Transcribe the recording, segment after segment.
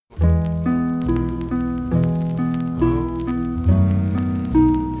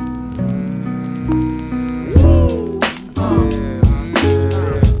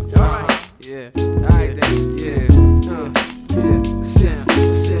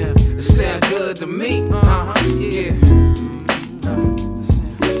good to me. Yeah.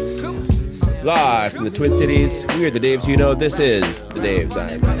 Live from the Twin Cities, we are the Daves you know. This is the Daves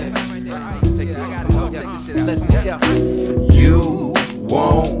I know. You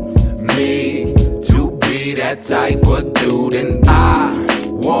want me to be that type of dude, and I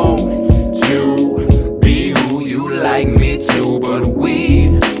want to be who you like me to, but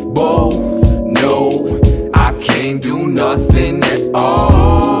we both know I can't do nothing at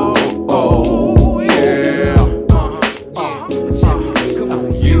all. Oh, yeah.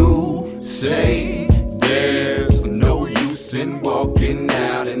 You say there's no use in walking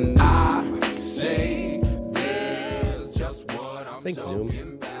out, and I say there's just what I'm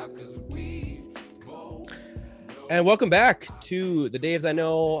talking about, 'cause we both know. And welcome back to the Daves I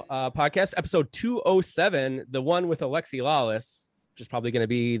Know podcast, episode 207, the one with Alexi Lalas, which is probably going to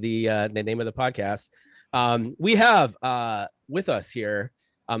be the name of the podcast. We have with us here,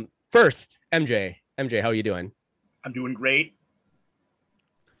 first, MJ. MJ, how are you doing? I'm doing great.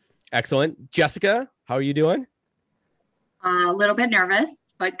 Excellent. Jessica, how are you doing? A little bit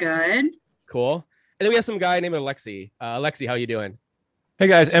nervous, but good. Cool. And then we have some guy named Alexi. Alexi, how are you doing? Hey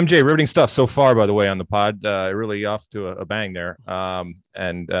guys, MJ, riveting stuff so far, by the way, on the pod. Really off to a bang there.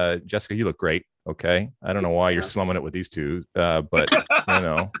 And Jessica, you look great. Okay. I don't know why you're slumming it with these two, but you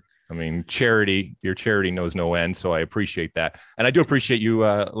know, I mean, your charity knows no end. So I appreciate that. And I do appreciate you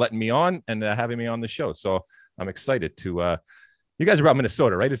letting me on and having me on the show. So I'm excited to, you guys are about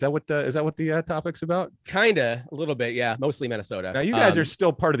Minnesota, right? Is that what the topic's about? Kinda, a little bit. Yeah. Mostly Minnesota. Now you guys are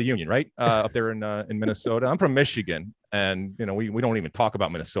still part of the union, right? Up there in Minnesota. I'm from Michigan, and you know, we don't even talk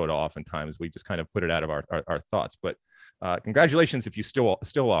about Minnesota oftentimes. We just kind of put it out of our thoughts, but congratulations if you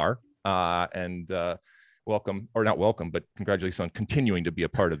still are, and welcome, or not welcome, but congratulations on continuing to be a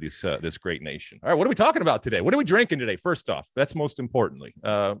part of this great nation. All right, what are we talking about today? What are we drinking today? First off, that's most importantly.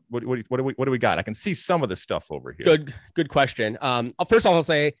 What do we got? I can see some of the stuff over here. Good question. First off, I'll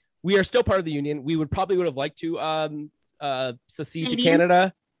say we are still part of the union. We would have liked to secede to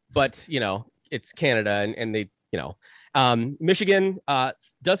Canada, but you know, it's Canada, and they, you know, Michigan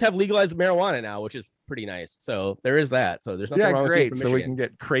does have legalized marijuana now, which is pretty nice. So there is that. So there's nothing wrong with it. So we can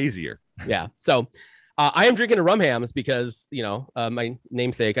get crazier. Yeah. So I am drinking a rum hams because, you know, my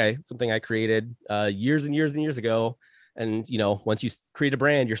namesake, something I created years and years and years ago. And, you know, once you create a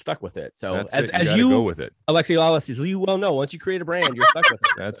brand, you're stuck with it. So as you go with it, Alexi Lalas, as you well know, once you create a brand, you're stuck with it.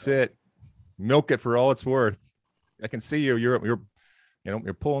 That's it. Milk it for all it's worth. I can see you. You're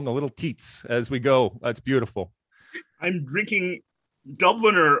pulling the little teats as we go. That's beautiful. I'm drinking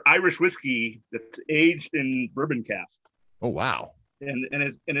Dubliner Irish whiskey that's aged in bourbon cask. Oh, wow. And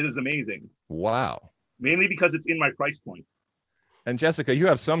it is amazing. Wow. Mainly because it's in my price point. And Jessica, you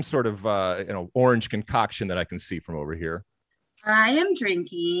have some sort of orange concoction that I can see from over here. I am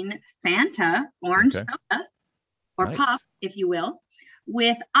drinking Fanta orange soda, or nice. pop, if you will,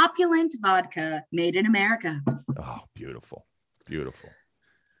 with opulent vodka made in America. Oh, beautiful. Beautiful.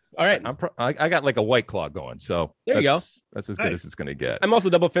 All right. I got like a White Claw going. So there you go. That's as good as it's going to get. I'm also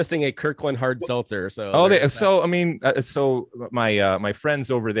double fisting a Kirkland hard seltzer. So, my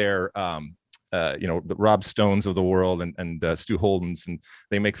friends over there, the Rob Stones of the world and Stu Holdens, and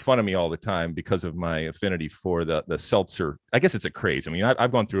they make fun of me all the time because of my affinity for the seltzer. I guess it's a craze. I mean,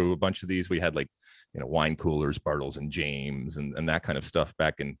 I've gone through a bunch of these. We had like, wine coolers, Bartles and James and that kind of stuff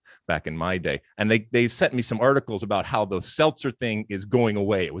back in my day. And they sent me some articles about how the seltzer thing is going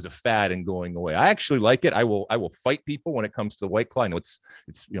away. It was a fad and going away. I actually like it. I will fight people when it comes to the White Claw. I know it's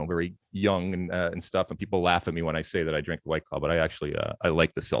very young and stuff, and people laugh at me when I say that I drink the White Claw, but I actually I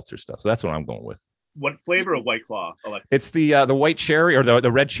like the seltzer stuff. So that's what I'm going with. What flavor of White Claw, Alex? It's the white cherry or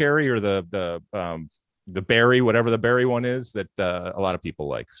the red cherry or the berry, whatever the berry one is that a lot of people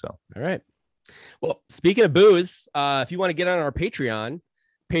like. So all right. Well, speaking of booze, if you want to get on our patreon.com/the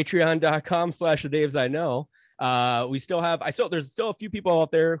Daves I know, there's still a few people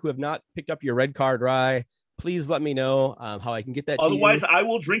out there who have not picked up your red card rye. Please let me know how I can get that. Otherwise, I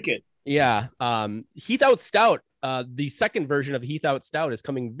will drink it. Yeah. Heath Out Stout, the second version of Heath Out Stout is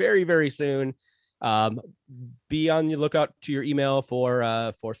coming very, very soon. Be on the lookout to your email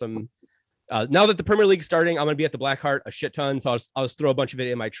for some. Now that the Premier League's starting, I'm going to be at the Blackheart a shit ton. So I'll just throw a bunch of it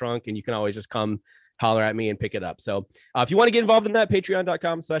in my trunk, and you can always just come holler at me and pick it up. So if you want to get involved in that,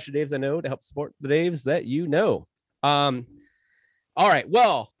 patreon.com/the Daves I know to help support the Daves that you know. All right.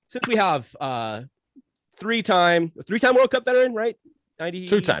 Well, since we have three-time World Cup veteran, right?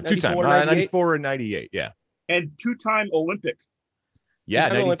 Two-time, 94 and 98. Yeah. And two-time Olympic. Yeah.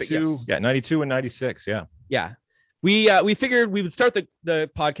 92. Yes. Yeah. 92 and 96. Yeah. Yeah. We figured we would start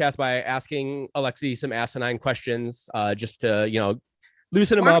the podcast by asking Alexi some asinine questions, just to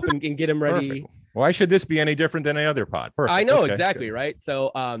loosen him up and get him ready. Perfect. Why should this be any different than any other pod? Perfect. I know, Okay, exactly. good. Right.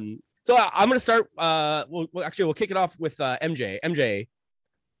 So, so I'm going to start. We'll kick it off with MJ. MJ,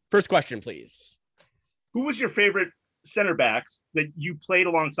 first question, please. Who was your favorite center backs that you played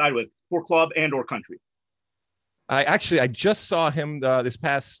alongside with for club and or country? I just saw him this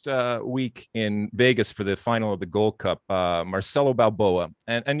past week in Vegas for the final of the Gold Cup. Marcelo Balboa,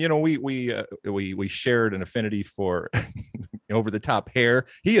 and you know we shared an affinity for over the top hair.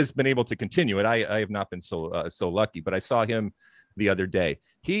 He has been able to continue it. I have not been so lucky, but I saw him the other day.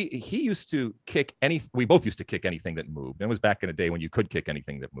 He used to kick we both used to kick anything that moved. It was back in a day when you could kick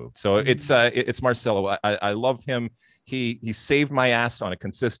anything that moved. So it's Marcelo. I love him. He saved my ass on a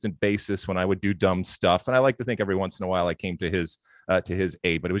consistent basis when I would do dumb stuff. And I like to think every once in a while I came to his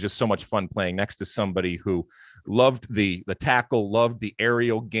aid, but it was just so much fun playing next to somebody who loved the tackle, loved the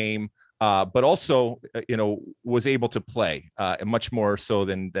aerial game, but also, was able to play much more so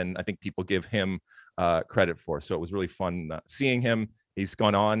than I think people give him credit for. So it was really fun seeing him. He's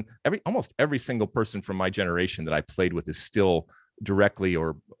gone on. Almost every single person from my generation that I played with is still directly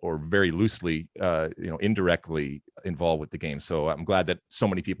or very loosely, indirectly involved with the game. So I'm glad that so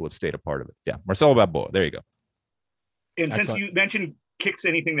many people have stayed a part of it. Yeah, Marcelo Balboa. There you go. And Excellent. Since you mentioned kicks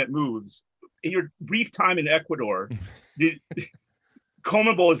anything that moves, in your brief time in Ecuador,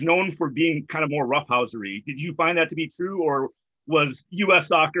 CONMEBOL is known for being kind of more roughhousery. Did you find that to be true, or was U.S.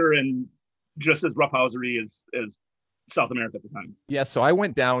 soccer and just as roughhousery as South America at the time? Yeah, so I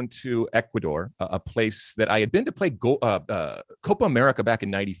went down to Ecuador, a place that I had been to play Copa America back in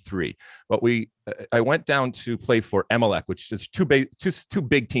 '93. But I went down to play for Emelec, which is two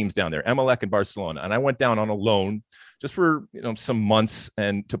big teams down there, Emelec and Barcelona. And I went down on a loan just for some months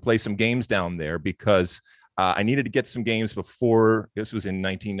and to play some games down there because I needed to get some games before. This was in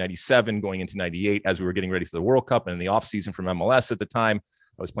 1997, going into '98, as we were getting ready for the World Cup, and in the off season from MLS at the time.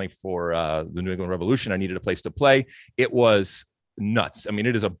 I was playing for the New England Revolution. I needed a place to play. It was nuts. I mean,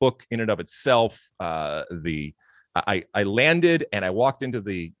 it is a book in and of itself. I landed and I walked into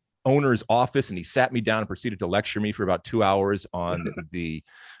the owner's office and he sat me down and proceeded to lecture me for about 2 hours on the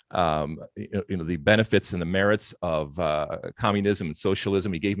benefits and the merits of communism and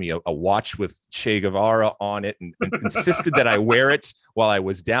socialism. He gave me a watch with Che Guevara on it and insisted that I wear it while I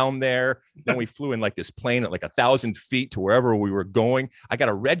was down there. Then we flew in like this plane at like 1,000 feet to wherever we were going. I got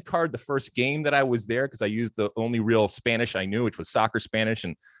a red card the first game that I was there because I used the only real Spanish I knew, which was soccer Spanish,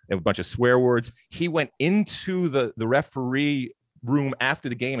 and a bunch of swear words. He went into the referee room after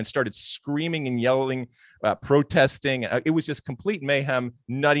the game and started screaming and yelling, protesting. It was just complete mayhem,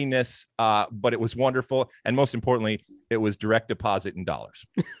 nuttiness, but it was wonderful. And most importantly, it was direct deposit in dollars.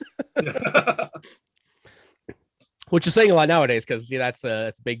 Which is saying a lot nowadays because that's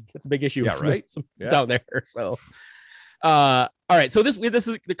a big issue. Yeah, right. Down there. So, all right. So this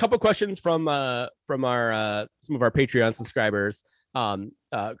is a couple of questions from our some of our Patreon subscribers.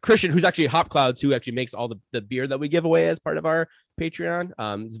 Christian, who's actually Hop Clouds, who actually makes all the beer that we give away as part of our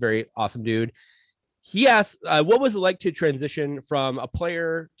Patreon. He's a very awesome dude. He asked, what was it like to transition from a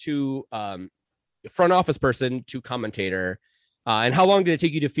player to front office person to commentator? And how long did it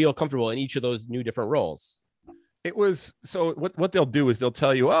take you to feel comfortable in each of those new different roles? It was, so what they'll do is they'll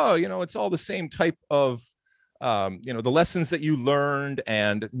tell you, it's all the same type of, the lessons that you learned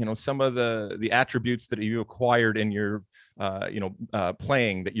and, some of the attributes that you acquired in your,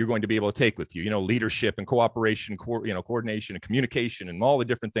 playing that you're going to be able to take with you, leadership and cooperation, coordination and communication and all the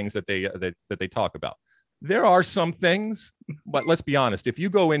different things that they talk about. There are some things, but let's be honest, if you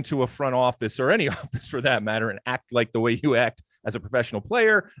go into a front office or any office for that matter and act like the way you act as a professional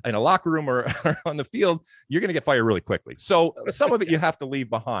player in a locker room or on the field, you're going to get fired really quickly. So some of it you have to leave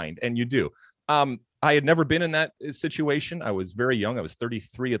behind, and you do. I had never been in that situation. I was very young. I was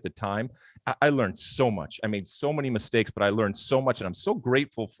 33 at the time. I learned so much. I made so many mistakes, but I learned so much. And I'm so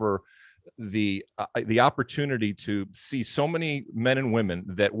grateful for the opportunity to see so many men and women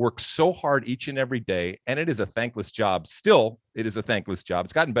that work so hard each and every day. And it is a thankless job. Still, it is a thankless job.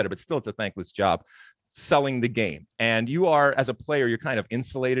 It's gotten better, but still it's a thankless job, selling the game. And you are, as a player, you're kind of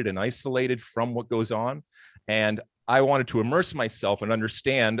insulated and isolated from what goes on. And I wanted to immerse myself and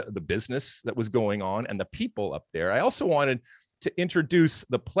understand the business that was going on and the people up there. I also wanted to introduce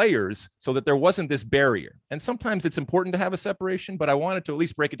the players so that there wasn't this barrier. And sometimes it's important to have a separation, but I wanted to at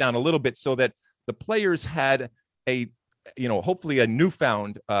least break it down a little bit so that the players had hopefully a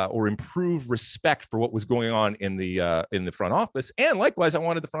newfound or improved respect for what was going on in the front office. And likewise, I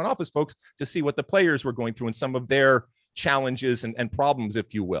wanted the front office folks to see what the players were going through and some of their challenges and problems,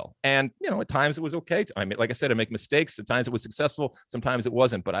 if you will. And, at times it was okay. I mean, like I said, I make mistakes. Sometimes it was successful. Sometimes it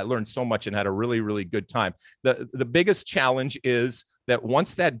wasn't, but I learned so much and had a really, really good time. The biggest challenge is that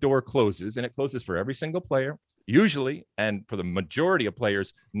once that door closes, and it closes for every single player, usually, and for the majority of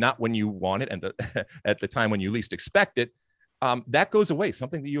players, not when you want it and at the time when you least expect it, that goes away.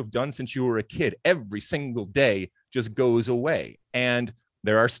 Something that you have done since you were a kid every single day just goes away. And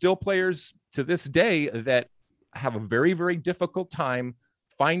there are still players to this day that have a very, very difficult time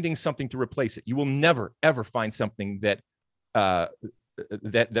finding something to replace it. You will never, ever find something that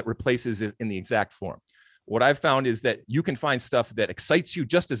replaces it in the exact form. What I've found is that you can find stuff that excites you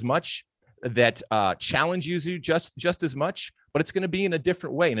just as much, that challenges you just as much, but it's going to be in a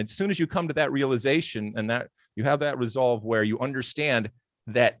different way. And as soon as you come to that realization and that you have that resolve where you understand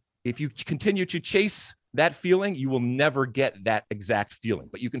that if you continue to chase that feeling, you will never get that exact feeling,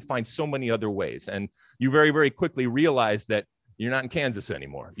 but you can find so many other ways. And you very, very quickly realize that you're not in Kansas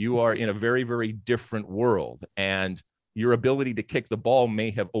anymore. You are in a very, very different world. And your ability to kick the ball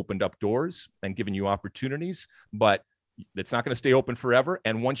may have opened up doors and given you opportunities, but it's not going to stay open forever.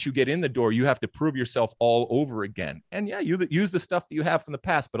 And once you get in the door, you have to prove yourself all over again. And yeah, you use the stuff that you have from the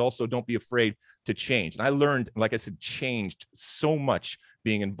past, but also don't be afraid to change. And I learned, like I said, changed so much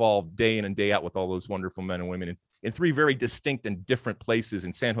being involved day in and day out with all those wonderful men and women in three very distinct and different places: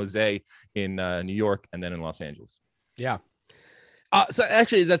 in San Jose, in New York, and then in Los Angeles. Yeah. So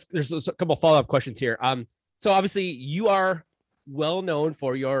actually, there's a couple of follow-up questions here. So obviously you are well known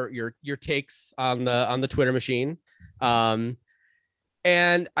for your takes on the Twitter machine. And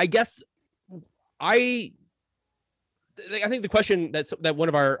I guess I think the question that one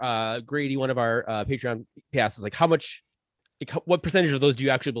of our Grady, one of our Patreon asks is like, what percentage of those do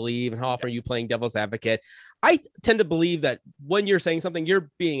you actually believe, and how often are you playing devil's advocate? I tend to believe that when you're saying something, you're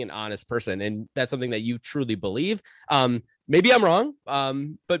being an honest person, and that's something that you truly believe. Maybe I'm wrong.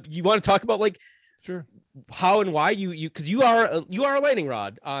 But you want to talk about sure, how and why because you are a lightning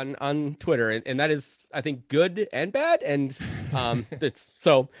rod on Twitter, and that is, I think, good and bad. And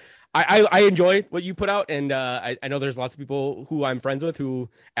so I enjoy what you put out, and I know there's lots of people who I'm friends with who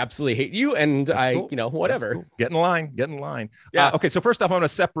absolutely hate you, and that's cool. Whatever. Cool. Get in line. Yeah. Okay. So first off, I want to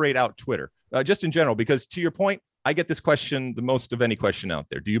separate out Twitter, just in general, because to your point, I get this question the most of any question out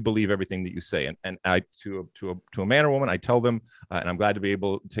there. Do you believe everything that you say? And I, to a man or woman, I tell them, and I'm glad to be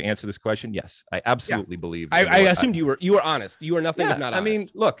able to answer this question. Yes, I absolutely believe. I assumed you were honest. You were nothing if not honest. I mean,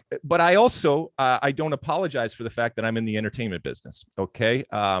 look, but I also, I don't apologize for the fact that I'm in the entertainment business. Okay.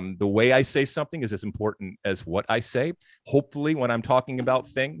 The way I say something is as important as what I say. Hopefully when I'm talking about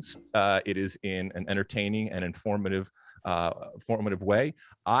things, it is in an entertaining and informative way.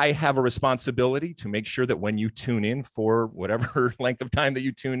 I have a responsibility to make sure that when you tune in for whatever length of time that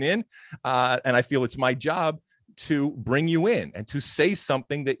you tune in, and I feel it's my job to bring you in and to say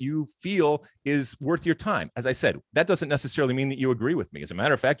something that you feel is worth your time. As I said, that doesn't necessarily mean that you agree with me. As a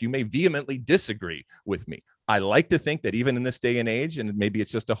matter of fact, you may vehemently disagree with me. I like to think that even in this day and age, and maybe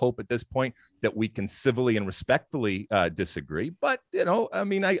it's just a hope at this point, that we can civilly and respectfully disagree. But,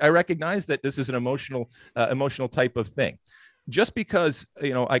 I recognize that this is an emotional type of thing. Just because,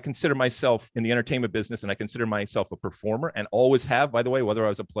 I consider myself in the entertainment business and I consider myself a performer, and always have, by the way, whether I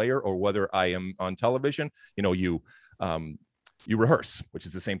was a player or whether I am on television, you rehearse, which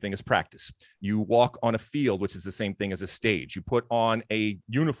is the same thing as practice. You walk on a field, which is the same thing as a stage. You put on a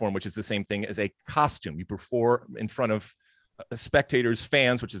uniform, which is the same thing as a costume. You perform in front of spectators,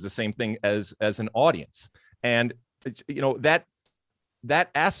 fans, which is the same thing as an audience. And,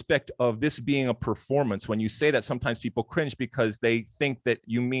 that aspect of this being a performance, when you say that, sometimes people cringe because they think that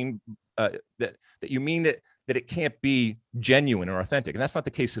you mean that it can't be genuine or authentic. And that's not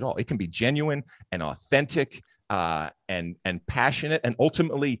the case at all. It can be genuine and authentic and passionate and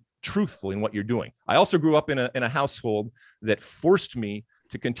ultimately truthful in what you're doing. I also grew up in a household that forced me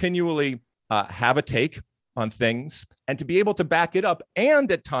to continually have a take on things and to be able to back it up,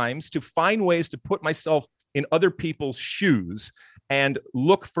 and at times to find ways to put myself in other people's shoes and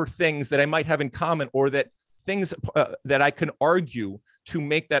look for things that I might have in common, or that things that I can argue to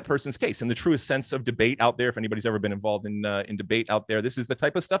make that person's case in the truest sense of debate out there. If anybody's ever been involved in debate out there, this is the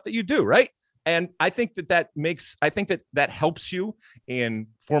type of stuff that you do, right? And I think that helps you in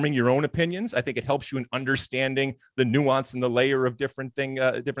forming your own opinions. I think it helps you in understanding the nuance and the layer of different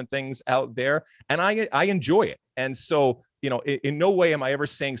things out there. And I enjoy it. And so, in no way am I ever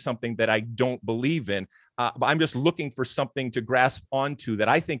saying something that I don't believe in. But I'm just looking for something to grasp onto that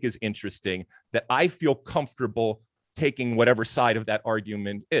I think is interesting, that I feel comfortable taking whatever side of that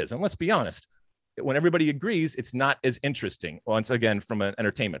argument is. And let's be honest, when everybody agrees, it's not as interesting, once again, from an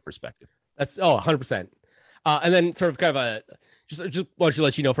entertainment perspective. That's 100%. And then sort of kind of a just wanted to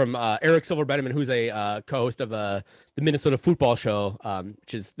let you know from Eric Silver Benjamin, who's a co-host of the Minnesota Football Show,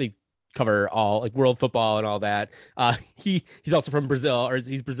 which is they cover all like world football and all that. He's also from Brazil, or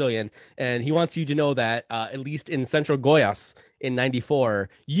he's Brazilian, and he wants you to know that at least in Central Goiás in '94,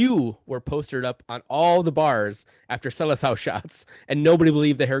 you were postered up on all the bars after Seleção shots, and nobody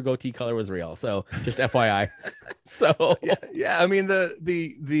believed the hair goatee color was real. So just FYI. So yeah. I mean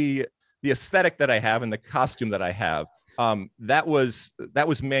the aesthetic that I have and the costume that I have, that was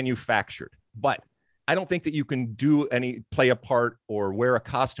manufactured, but I don't think that you can play a part or wear a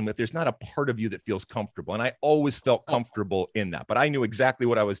costume if there's not a part of you that feels comfortable. And I always felt comfortable in that, but I knew exactly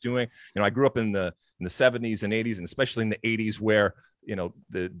what I was doing. I grew up in the 70s and 80s, and especially in the 80s where,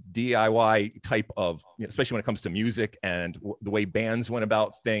 the DIY type of, especially when it comes to music and the way bands went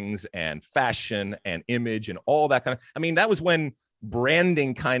about things and fashion and image and all that kind of, I mean, that was when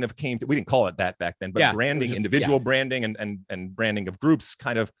branding kind of came to, we didn't call it that back then, but branding, individual branding and branding of groups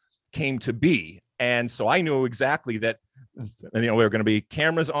kind of came to be. And so I knew exactly that, there were going to be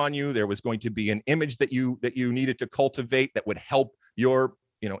cameras on you. There was going to be an image that you needed to cultivate that would help your,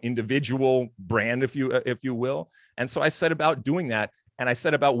 individual brand, if you will. And so I set about doing that. And I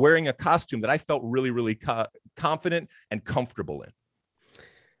set about wearing a costume that I felt really, really confident and comfortable in.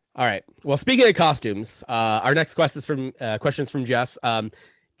 All right. Well, speaking of costumes, our next questions from Jess.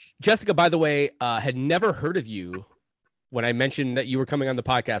 Jessica, by the way, had never heard of you when I mentioned that you were coming on the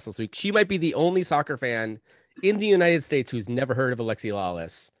podcast this week. She might be the only soccer fan in the United States who's never heard of Alexi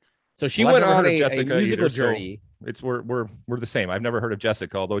Lalas. So she went on a musical journey. So we're the same. I've never heard of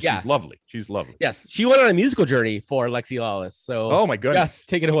Jessica, although she's lovely. She's lovely. Yes, she went on a musical journey for Alexi Lalas. So oh my goodness, yes,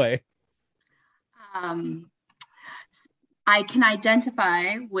 take it away. I can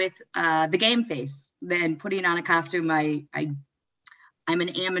identify with the game face. Then putting on a costume. I'm an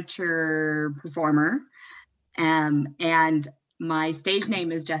amateur performer. And my stage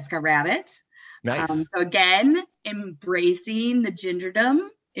name is Jessica Rabbit. Nice. So again, embracing the gingerdom,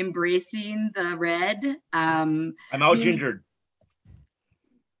 embracing the red. I'm out gingered.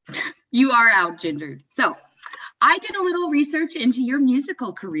 You are out gingered. So I did a little research into your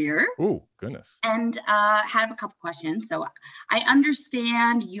musical career. Oh, goodness. And have a couple questions. So I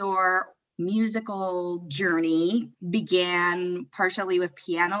understand your musical journey began partially with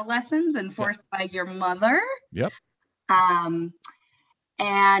piano lessons and forced by your mother. Yep.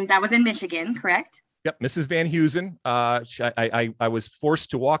 And that was in Michigan, correct? Yep. Mrs. Van Heusen. I was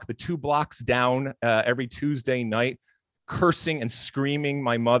forced to walk the 2 blocks down every Tuesday night, cursing and screaming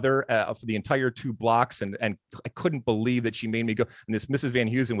my mother for the entire 2 blocks. And I couldn't believe that she made me go. And this Mrs. Van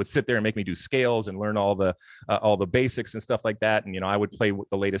Heusen would sit there and make me do scales and learn all the basics and stuff like that. And, I would play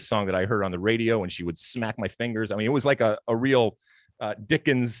the latest song that I heard on the radio, and she would smack my fingers. I mean, it was like a real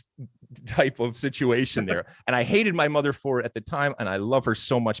Dickens type of situation there. And I hated my mother for it at the time. And I love her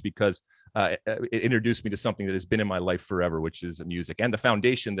so much because it introduced me to something that has been in my life forever, which is music and the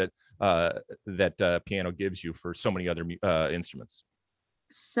foundation that piano gives you for so many other instruments.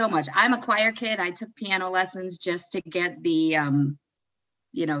 So much. I'm a choir kid. I took piano lessons just to get the,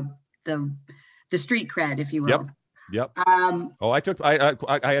 the street cred, if you will. Yep. I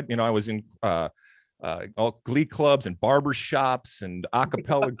was in all glee clubs and barber shops and a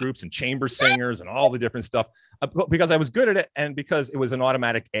cappella groups and chamber singers and all the different stuff because I was good at it and because it was an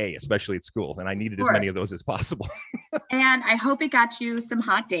automatic A, especially at school. And I needed as many of those as possible. And I hope it got you some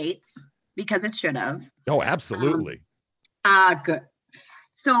hot dates because it should have. Oh, absolutely. Good.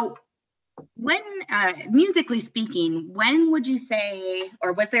 So when, musically speaking, when would you say,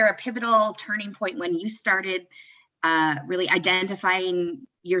 or was there a pivotal turning point when you started really identifying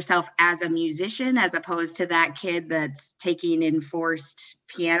yourself as a musician as opposed to that kid that's taking enforced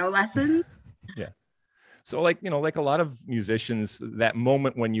piano lessons? Yeah. So like a lot of musicians, that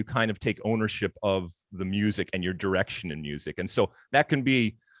moment when you kind of take ownership of the music and your direction in music. And so that can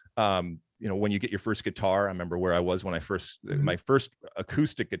be, when you get your first guitar. I remember where I was when my first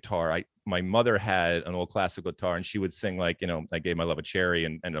acoustic guitar, my mother had an old classical guitar and she would sing like, I Gave My Love a Cherry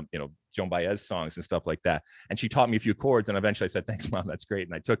and Joan Baez songs and stuff like that. And she taught me a few chords and eventually I said, thanks, Mom, that's great.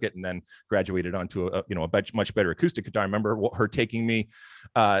 And I took it and then graduated onto a much better acoustic guitar. I remember her taking me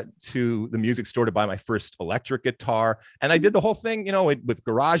to the music store to buy my first electric guitar. And I did the whole thing, with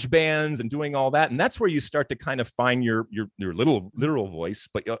garage bands and doing all that. And that's where you start to kind of find your little literal voice,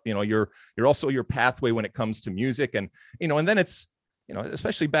 but you're also your pathway when it comes to music. And, and then it's,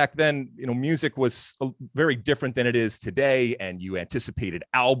 especially back then, music was very different than it is today. And you anticipated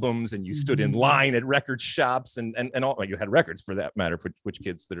albums and you stood in line at record shops and all, you had records for that matter, for which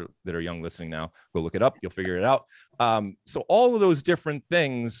kids that are young listening now, go look it up. You'll figure it out. So all of those different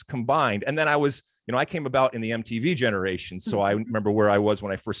things combined. And then I was, I came about in the MTV generation. So I remember where I was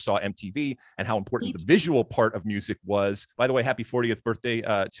when I first saw MTV and how important the visual part of music was. By the way, happy 40th birthday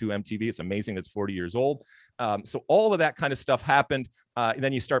to MTV. It's amazing that's 40 years old. So all of that kind of stuff happened. And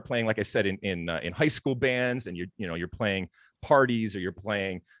then you start playing, like I said, in high school bands, and you're playing parties, or you're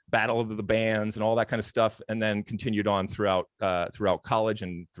playing battle of the bands and all that kind of stuff, and then continued on throughout college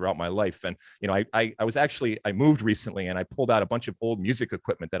and throughout my life. And I moved recently, and I pulled out a bunch of old music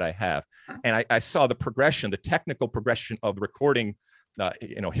equipment that I have, and I saw the technical progression of recording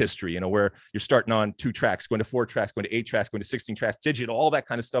history, where you're starting on 2 tracks, going to 4 tracks, going to 8 tracks, going to 16 tracks, digital, all that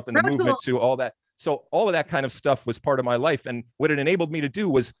kind of stuff, and the movement to all that. So all of that kind of stuff was part of my life. And what it enabled me to do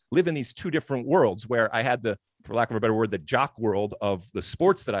was live in these 2 different worlds, where I had for lack of a better word, the jock world of the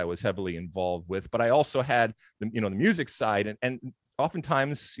sports that I was heavily involved with, but I also had the music side, and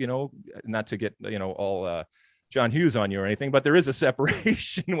oftentimes, not to get, all John Hughes on you or anything, but there is a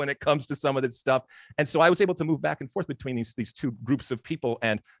separation when it comes to some of this stuff. And so I was able to move back and forth between these 2 groups of people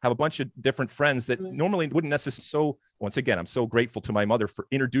and have a bunch of different friends that normally wouldn't necessarily. So once again, I'm so grateful to my mother for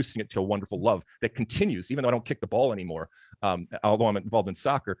introducing it to a wonderful love that continues, even though I don't kick the ball anymore. Although I'm involved in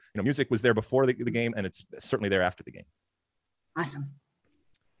soccer, music was there before the game, and it's certainly there after the game. Awesome.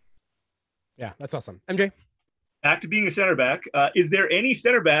 Yeah, that's awesome. MJ? Back to being a center back. Is there any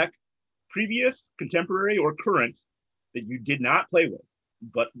center back, previous, contemporary, or current, that you did not play with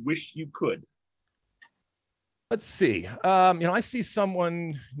but wish you could? Let's see. I see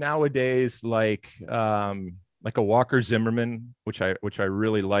someone nowadays like a Walker Zimmerman, which I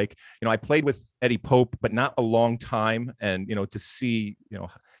really like. I played with Eddie Pope, but not a long time. And to see,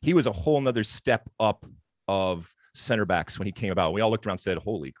 he was a whole nother step up of center backs when he came about. We all looked around and said,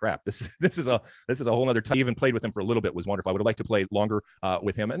 holy crap, this is a whole nother time. I even played with him for a little bit. It was wonderful. I would have liked to play longer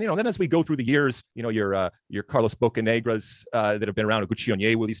with him. And then as we go through the years, your Carlos Bocanegras that have been around, Gucci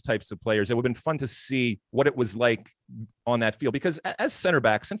Onyewu, these types of players, it would have been fun to see what it was like on that field, because as center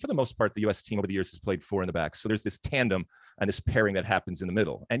backs, and for the most part, the U.S. team over the years has played 4 in the back. So there's this tandem and this pairing that happens in the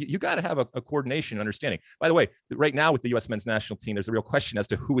middle. And you got to have a coordination and understanding. By the way, right now with the U.S. men's national team, there's a real question as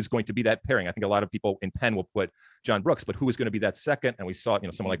to who is going to be that pairing. I think a lot of people in Penn will put John Brooks, but who is going to be that second? And we saw,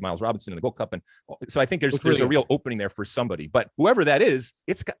 someone like Miles Robinson in the Gold Cup. And so I think there's a real opening there for somebody. But whoever that is,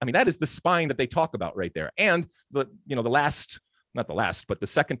 that is the spine that they talk about right there. And the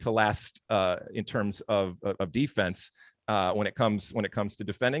second to last in terms of defense when it comes to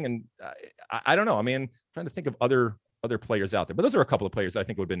defending. And I don't know. I mean, I'm trying to think of other players out there, but those are a couple of players that I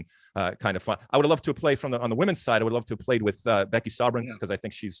think would have been kind of fun. I would have loved to play on the women's side. I would love to have played with Becky Sobrings, because I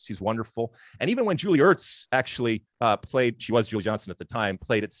think she's wonderful. And even when Julie Ertz actually played, she was Julie Johnson at the time,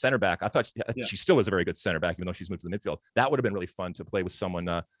 played at center back. I thought she still is a very good center back, even though she's moved to the midfield. That would have been really fun to play with someone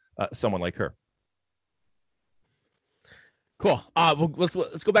like her. Cool. Well,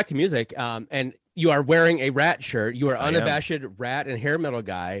 let's go back to music. And you are wearing a Rat shirt. You are unabashed Rat and hair metal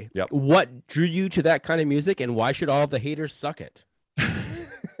guy. Yep. What drew you to that kind of music, and why should all the haters suck it?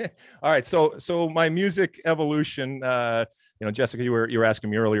 All right. So my music evolution, Jessica, you were asking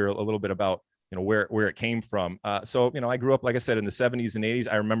me earlier a little bit about, where it came from. So I grew up, like I said, in the 70s and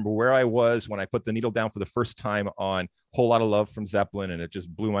 80s. I remember where I was when I put the needle down for the first time on Whole Lotta Love from Zeppelin, and it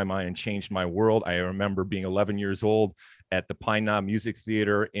just blew my mind and changed my world. I remember being 11 years old at the Pine Knob Music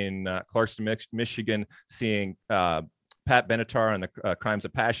Theater in Clarkston, Michigan, seeing Pat Benatar on the Crimes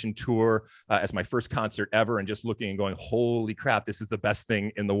of Passion tour as my first concert ever, and just looking and going, holy crap, this is the best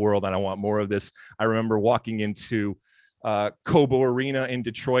thing in the world, and I want more of this. I remember walking into Cobo Arena in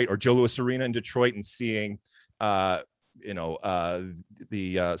Detroit, or Joe Louis Arena in Detroit, and seeing the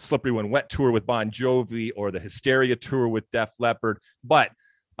Slippery When Wet tour with Bon Jovi, or the Hysteria tour with Def Leppard. But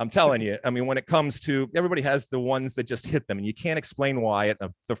I'm telling you, I mean, when it comes to, everybody has the ones that just hit them, and you can't explain why.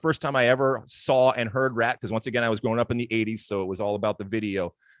 The first time I ever saw and heard Rat, because once again, I was growing up in the 80s, so it was all about the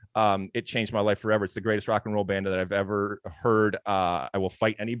video. It changed my life forever. It's the greatest rock and roll band that I've ever heard. I will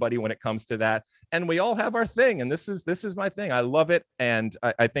fight anybody when it comes to that. And we all have our thing, and this is my thing. I love it, and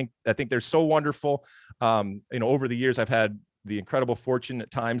I think they're so wonderful. Over the years, I've had the incredible fortune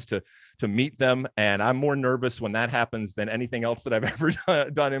at times to meet them, and I'm more nervous when that happens than anything else that I've ever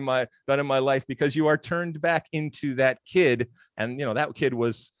done in my life, because you are turned back into that kid, and that kid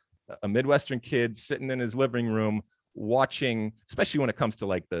was a Midwestern kid sitting in his living room watching, especially when it comes to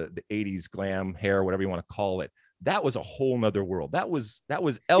like the 80s glam hair, whatever you want to call it. That was a whole nother world. That was LA.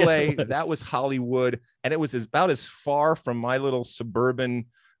 Yes, that was Hollywood. And it was about as far from my little suburban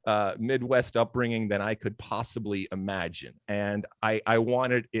Midwest upbringing than I could possibly imagine. And I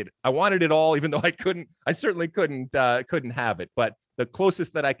wanted it all, even though I certainly couldn't have it. But the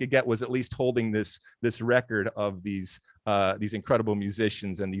closest that I could get was at least holding this record of these these incredible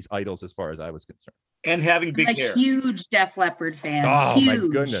musicians and these idols as far as I was concerned. And having big I'm a hair. huge Def Leppard fan. Oh Huge. my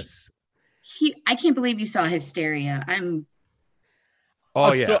goodness. I can't believe you saw Hysteria.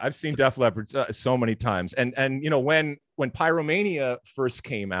 I've seen Def Leppard so many times. And you know, when Pyromania first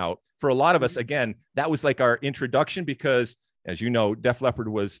came out, for a lot of us, again, that was like our introduction, because as you know, Def Leppard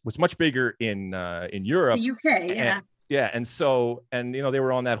was much bigger in Europe. The UK, yeah. And so, and you know, they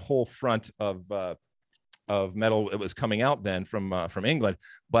were on that whole front of metal. It was coming out then from England.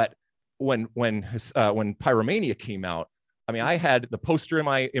 But when Pyromania came out, I mean, I had the poster in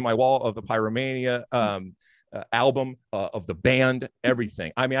my wall of the Pyromania album, of the band,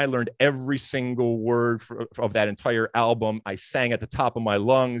 everything. I mean, I learned every single word of that entire album. I sang at the top of my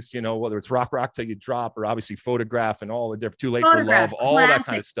lungs, you know, whether it's Rock Till You Drop or obviously Photograph and all the different Too Late for Love, all that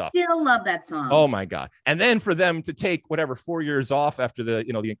kind of stuff. Still love that song. Oh my God. And then for them to take whatever 4 years off after the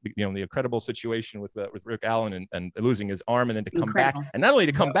incredible situation with Rick Allen and losing his arm, and then to come back, and not only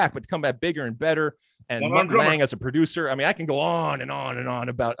to come back, but to come back bigger and better. And Mutt Lange as a producer. I mean, I can go on and on and on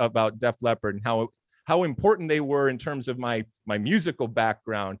about Def Leppard and how important they were in terms of my musical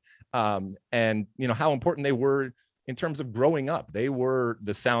background, and you know how important they were in terms of growing up. They were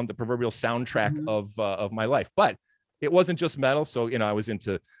the proverbial soundtrack of my life. But it wasn't just metal. So you know, I was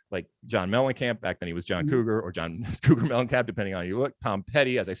into like John Mellencamp. Back then he was John Cougar, or John Cougar Mellencamp, depending on how you look. Tom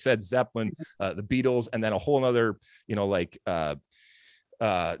Petty, as I said, Zeppelin, the Beatles, and then a whole other, you know, like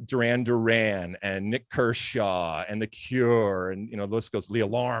Duran Duran and Nick Kershaw and The Cure, and you know, the list goes, The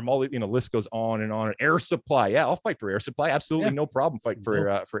Alarm, all the, you know, list goes on and on. Air Supply, yeah, I'll fight for Air Supply, absolutely, no problem. Fight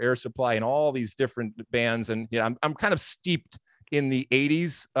for Air Supply and all these different bands. And yeah, I'm kind of steeped in the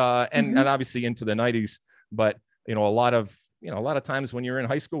 80s and obviously into the 90s, but you know, a lot of times when you're in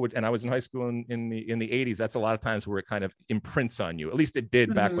high school, and I was in high school in the 80s, that's a lot of times where it kind of imprints on you. At least it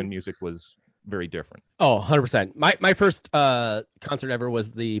did back when music was very different. Oh, 100%. My first concert ever was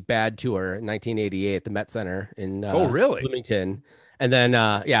the Bad Tour in 1988 at the Met Center in Bloomington. And then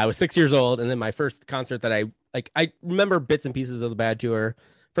I was 6 years old, and then my first concert that I remember bits and pieces of the Bad Tour.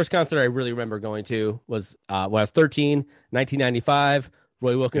 First concert I really remember going to was when I was 13, 1995,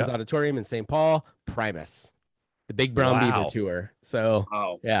 Roy Wilkins Auditorium in St. Paul, Primus, the Big Brown Beaver tour. So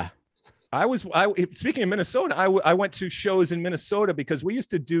yeah. Speaking of Minnesota, I went to shows in Minnesota because we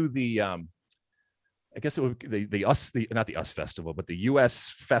used to do the I guess it would be not the US Festival, but the US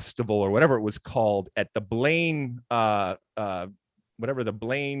Festival or whatever it was called at the Blaine, whatever the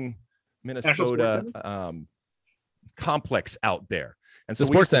Blaine, Minnesota complex out there. And so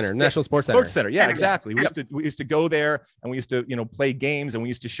National Sports Center. Yeah, exactly. We used to go there, and we used to, you know, play games, and we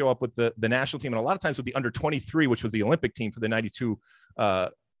used to show up with the national team, and a lot of times with the under 23, which was the Olympic team for the 92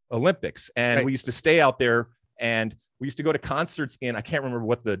 Olympics. And we used to stay out there, and we used to go to concerts in, I can't remember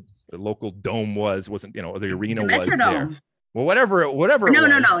what the local dome wasn't, you know, the arena was there. Well, whatever it was.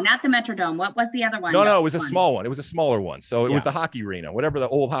 No, not the Metrodome. What was the other one? No, it was a small one. It was a smaller one. So it was the hockey arena, whatever, the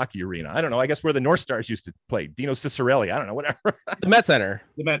old hockey arena. I don't know. I guess where the North Stars used to play. Dino Cicerelli. I don't know, whatever. The Met Center.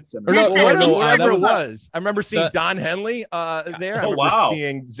 Whatever it was. I remember seeing Don Henley there. I remember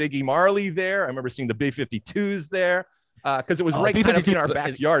seeing Ziggy Marley there. I remember seeing the B-52s there because it was right kind of in our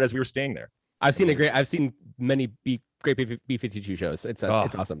backyard as we were staying there. I've seen many great B-52 shows. It's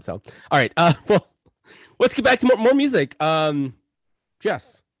awesome. So, all right. Well, let's get back to more music.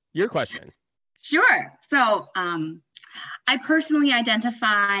 Jess, your question. Sure. So, I personally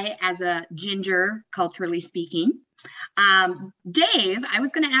identify as a ginger, culturally speaking. Dave, I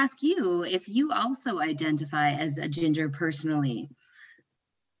was going to ask you if you also identify as a ginger personally.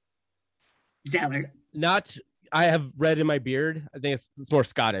 Zeller. I have red in my beard. I think it's more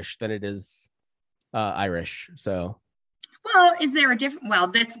Scottish than it is Irish. So, well, is there a different? Well,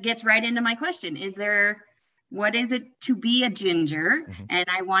 this gets right into my question. What is it to be a ginger? And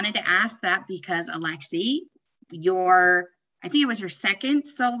I wanted to ask that because Alexi, I think it was your second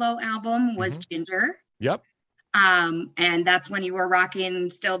solo album was Ginger. Yep. And that's when you were rocking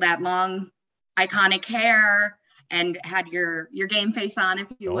still that long, iconic hair and had your game face on, if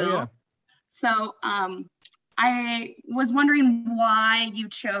you will. Yeah. So, I was wondering why you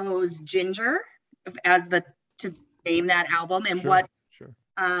chose Ginger to name that album, and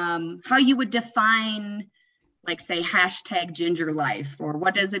how you would define, like, say, # ginger life, or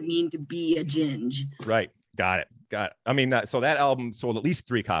what does it mean to be a ginge? Right. Got it. I mean, so that album sold at least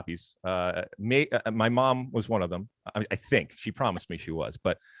 3 copies. My mom was one of them. I think she promised me she was,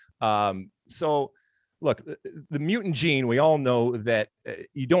 but so look, the mutant gene, we all know that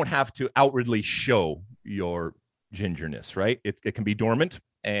you don't have to outwardly show your gingerness, right? It can be dormant,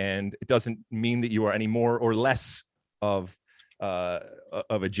 and it doesn't mean that you are any more or less of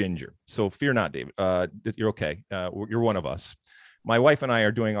of a ginger. So fear not, David. You're okay. You're one of us. My wife and I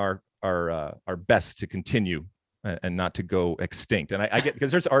are doing our best to continue and not to go extinct. And I get,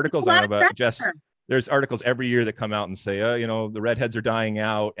 because there's articles on about Jess. There's articles every year that come out and say, the redheads are dying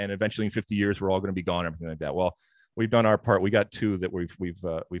out, and eventually in 50 years we're all going to be gone, everything like that. Well, we've done our part. We got 2 that we've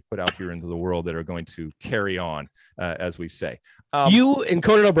put out here into the world that are going to carry on, as we say. You and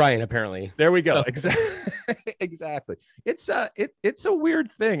Conan O'Brien, apparently. There we go. Exactly. It's a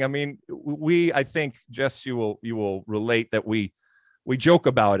weird thing. I mean, I think, Jess, you will relate that we joke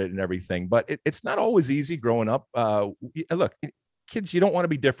about it and everything, but it's not always easy growing up. Look, kids, you don't want to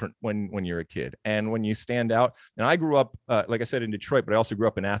be different when you're a kid, and when you stand out. And I grew up, like I said, in Detroit, but I also grew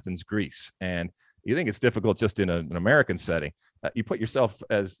up in Athens, Greece. And you think it's difficult just in an American setting. You put yourself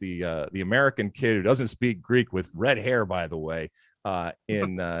as the American kid who doesn't speak Greek with red hair, by the way,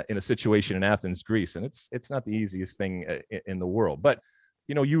 in a situation in Athens, Greece, and it's not the easiest thing in the world. But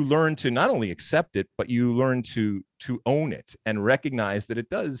you learn to not only accept it, but you learn to own it and recognize that it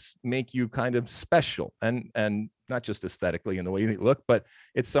does make you kind of special, and not just aesthetically in the way you look, but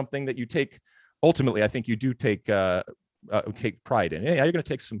it's something that you take. Ultimately, I think you do take pride in. Yeah, you're going to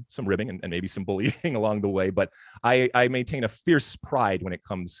take some ribbing and maybe some bullying along the way, but I maintain a fierce pride when it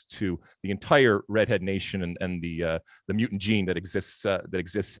comes to the entire redhead nation and the mutant gene that exists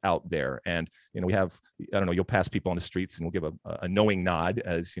out there. And we have, I don't know, you'll pass people on the streets and we'll give a knowing nod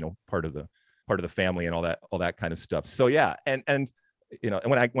as part of the family and all that kind of stuff. So yeah, and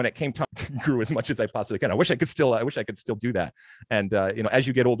when it came time, grew as much as I possibly can. I wish I could still do that. And as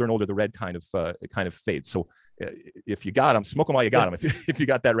you get older and older, the red kind of fades. So if you got them, smoke them while you got them. If you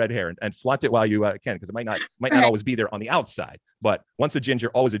got that red hair, and flaunt it while you can, because it might not always be there on the outside. But once a ginger,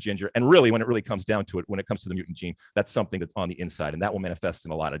 always a ginger. And really, when it really comes down to it, when it comes to the mutant gene, that's something that's on the inside, and that will manifest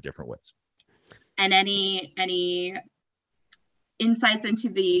in a lot of different ways. And any insights into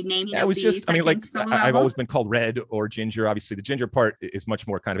the naming? Yeah, it was just, I mean, like I've always been called Red or Ginger. Obviously, the ginger part is much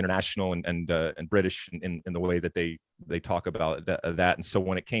more kind of international and British in the way that they talk about that. And so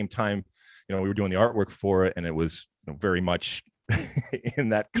when it came time, we were doing the artwork for it, and it was very much in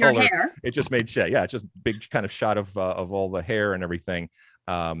that color. Your hair. It just made just big kind of shot of all the hair and everything.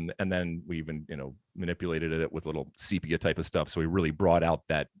 And then we even manipulated it with little sepia type of stuff, so we really brought out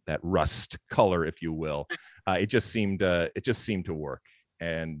that rust color, if you will. It just seemed to work.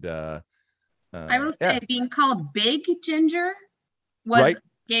 And I will say, being called Big Ginger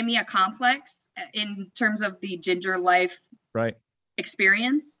gave me a complex in terms of the ginger life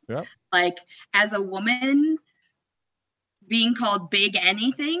experience. Yep. Like, as a woman, being called Big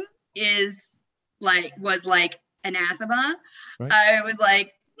anything was like anathema. Right. I was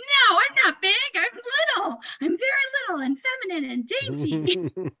like, no, I'm not big. I'm little. I'm very little and feminine and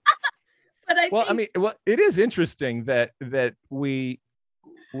dainty. But it is interesting that we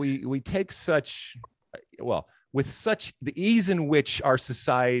take such, with such the ease in which our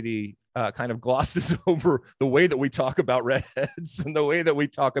society kind of glosses over the way that we talk about redheads and the way that we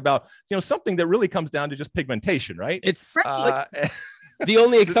talk about something that really comes down to just pigmentation, right? It's the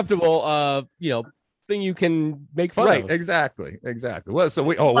only acceptable thing you can make fun of. Exactly. Well, so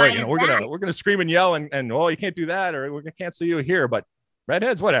we're gonna scream and yell and you can't do that, or we're gonna cancel you here. But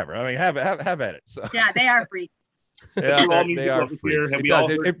redheads, whatever. I mean, have at it. So. Yeah, they are freaks. Yeah, they are freaks. Have we all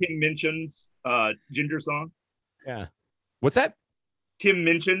heard Tim Minchin's Ginger song? Yeah. What's that? Tim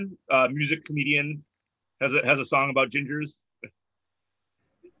Minchin, music comedian, has a song about gingers.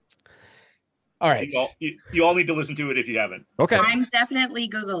 All right. You all need to listen to it if you haven't. Okay. I'm definitely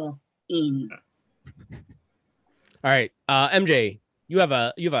Googling. All right, MJ, you have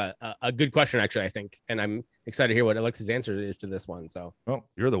a good question, actually, I think, and I'm excited to hear what Alexi's answer is to this one. So,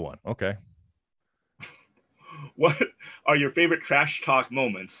 you're the one. Okay. What are your favorite trash talk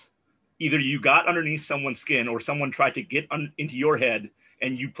moments? Either you got underneath someone's skin, or someone tried to get into your head,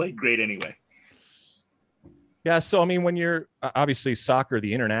 and you played great anyway. Yeah, so I mean, when you're obviously soccer,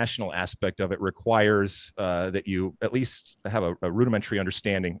 the international aspect of it requires that you at least have a rudimentary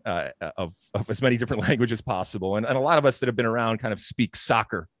understanding of as many different languages as possible. And a lot of us that have been around kind of speak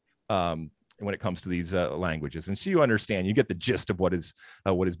soccer when it comes to these languages. And so you understand, you get the gist of what is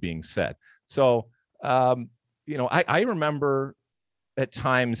being said. So, I remember at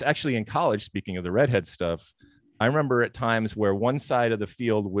times, actually in college, speaking of the redhead stuff, I remember at times where one side of the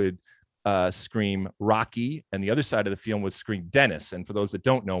field would scream Rocky, and the other side of the field would scream Dennis. And for those that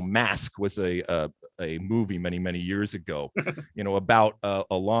don't know, Mask was a movie many years ago, about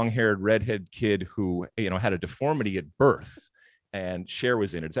a long-haired redhead kid who had a deformity at birth, and Cher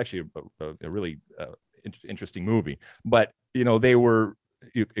was in it. It's actually a really interesting movie, but they were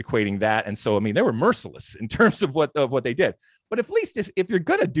equating that, and so I mean they were merciless in terms of what they did. But at least if you're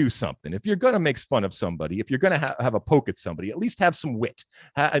going to do something, if you're going to make fun of somebody, if you're going to have a poke at somebody, at least have some wit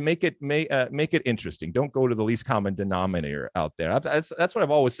and make it interesting. Don't go to the least common denominator out there. That's what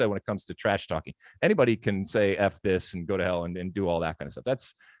I've always said when it comes to trash talking. Anybody can say F this and go to hell and do all that kind of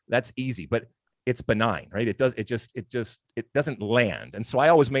stuff. That's easy, but it's benign, right? It doesn't land. And so I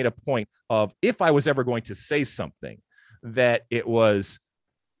always made a point of, if I was ever going to say something, that it was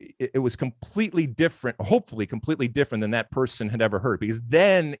completely different, hopefully completely different than that person had ever heard, because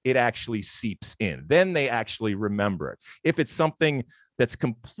then it actually seeps in. Then they actually remember it. If it's something that's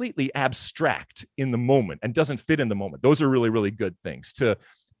completely abstract in the moment and doesn't fit in the moment, those are really, really good things.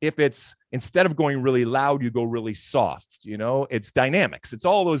 If it's, instead of going really loud, you go really soft, it's dynamics. It's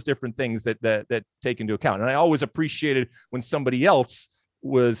all those different things that take into account. And I always appreciated when somebody else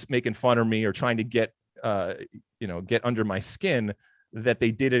was making fun of me or trying to get under my skin, that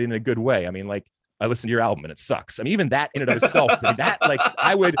they did it in a good way. I mean, like, I listened to your album and it sucks. I mean, even that in and of itself,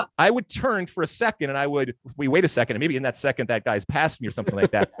 I would turn for a second and wait a second. And maybe in that second, that guy's passed me or something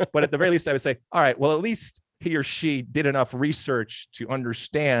like that. But at the very least, I would say, all right, well, at least he or she did enough research to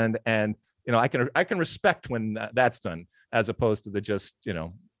understand. And, I can respect when that's done, as opposed to the just,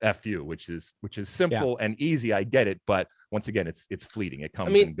 F you, which is simple and easy. I get it. But once again, it's fleeting. It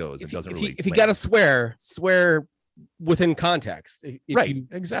comes and goes. It doesn't really. If you got to swear within context.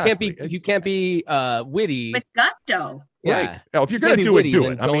 Exactly. If you can't be witty with gusto. Yeah. Right. Now, if you're going to do it, do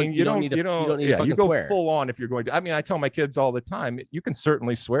it. I mean, you don't need to you go swear. full on if you're going to. I mean, I tell my kids all the time, you can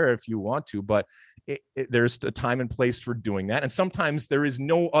certainly swear if you want to, but there's a time and place for doing that. And sometimes there is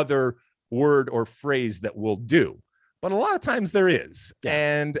no other word or phrase that will do. But a lot of times there is.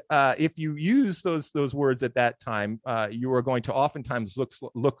 Yeah. And if you use those words at that time, you are going to oftentimes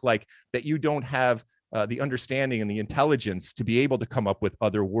look like that you don't have the understanding and the intelligence to be able to come up with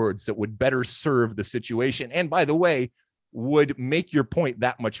other words that would better serve the situation. And by the way, would make your point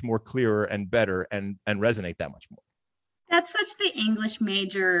that much more clearer and better and resonate that much more. That's such the English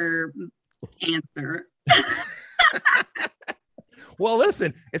major answer. Well,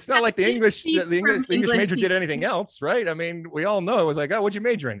 listen, it's not like the English major did anything else, right? I mean, we all know it was like, oh, what'd you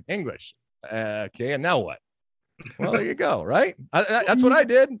major in? English. Okay, and now what? Well, there you go, right? That's what I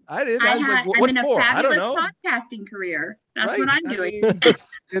did. I was like, what I'm in for? a I don't fabulous know. podcasting career. That's right? what I'm doing.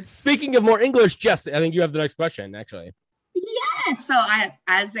 It's Speaking of more English, Jess, I think you have the next question, actually. Yeah. So I,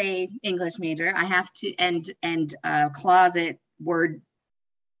 as a English major, I have to and closet word.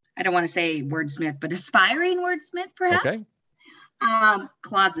 I don't want to say wordsmith, but aspiring wordsmith, perhaps. Okay.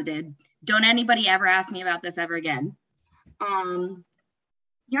 Closeted. Don't anybody ever ask me about this ever again.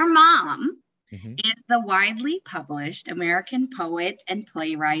 Your mom is the widely published American poet and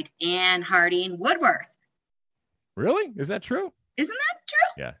playwright Anne Harding Woodworth. Really? Is that true? Isn't that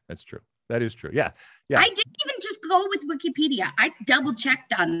true? Yeah, that's true. That is true. Yeah. I didn't even just go with Wikipedia. I double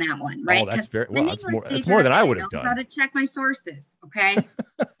checked on that one, right? Oh, that's very well. That's more than I would have done. Got to check my sources, okay?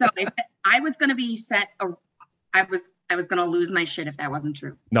 So if I was going to be I was going to lose my shit if that wasn't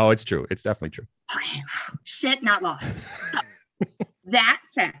true. No, it's true. It's definitely true. Okay, shit not lost. So, that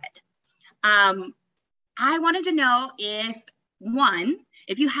said, I wanted to know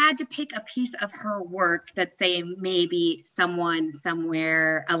if you had to pick a piece of her work that, say, maybe someone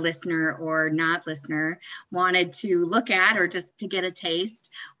somewhere, a listener or not listener, wanted to look at or just to get a taste,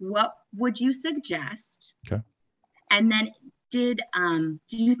 what would you suggest? Okay. And then do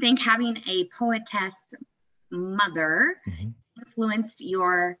you think having a poetess mother influenced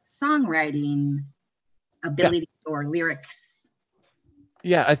your songwriting abilities or lyrics?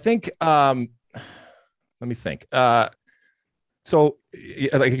 Yeah, I think, let me think. So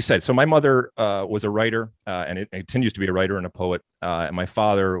like you said, so my mother was a writer and it continues to be a writer and a poet. And my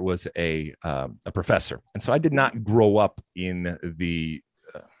father was a professor. And so I did not grow up in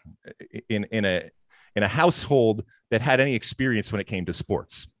in a household that had any experience when it came to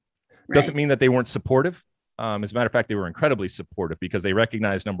sports. Right. Doesn't mean that they weren't supportive. As a matter of fact, they were incredibly supportive because they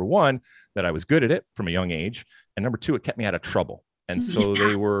recognized, number one, that I was good at it from a young age. And number two, it kept me out of trouble. And so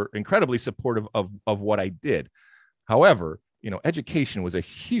they were incredibly supportive of what I did. However, education was a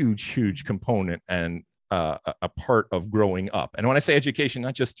huge component and a part of growing up. And when I say education,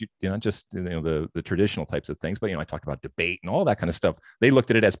 not just the traditional types of things, but I talked about debate and all that kind of stuff. They looked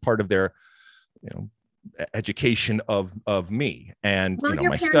at it as part of their education of me and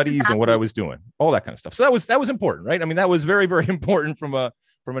my studies and what I was doing, all that kind of stuff. So that was important, right? I mean, that was very, very important from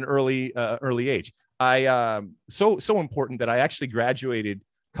an early age. So important that I actually graduated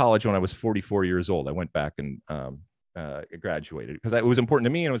college when I was 44 years old. I went back and graduated, because it was important to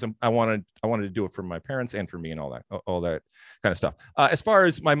me, and I wanted to do it for my parents and for me and all that kind of stuff. As far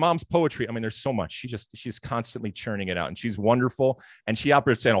as my mom's poetry, I mean, there's so much. She's constantly churning it out, and she's wonderful, and she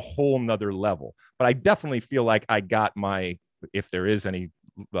operates at a whole nother level. But I definitely feel like I got if there is any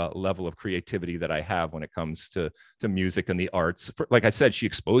level of creativity that I have when it comes to music and the arts. Like I said, she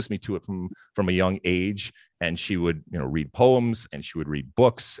exposed me to it from a young age, and she would read poems, and she would read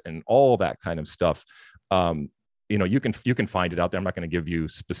books and all that kind of stuff. You can find it out there. I'm not going to give you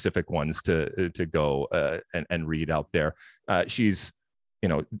specific ones to go and read out there. She's,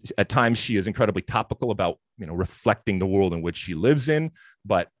 at times she is incredibly topical about, reflecting the world in which she lives in,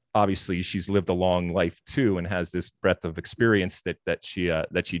 but obviously she's lived a long life too, and has this breadth of experience that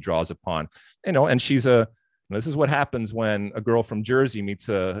she draws upon, and she's this is what happens when a girl from Jersey meets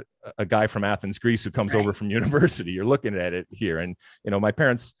a guy from Athens, Greece, who comes over from university. You're looking at it here. And, my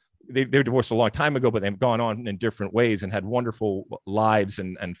parents, they were divorced a long time ago, but they've gone on in different ways and had wonderful lives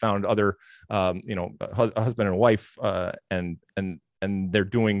and found other, husband and wife, and they're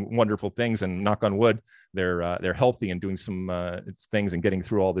doing wonderful things, and knock on wood, they're healthy and doing some things and getting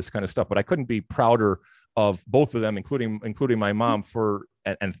through all this kind of stuff. But I couldn't be prouder of both of them, including my mom,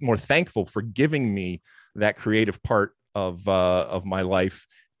 and more thankful for giving me that creative part of my life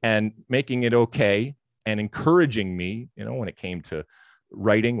and making it okay, and encouraging me, when it came to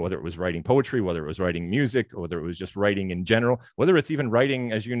writing, whether it was writing poetry, whether it was writing music, or whether it was just writing in general, whether it's even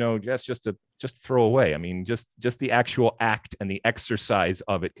writing, as just throw away. I mean, just the actual act and the exercise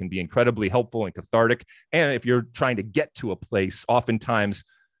of it can be incredibly helpful and cathartic. And if you're trying to get to a place, oftentimes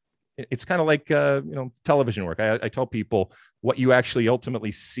it's kind of like, television work. I tell people, what you actually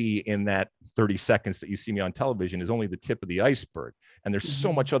ultimately see in that 30 seconds that you see me on television is only the tip of the iceberg. And there's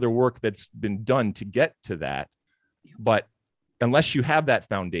so much other work that's been done to get to that. But unless you have that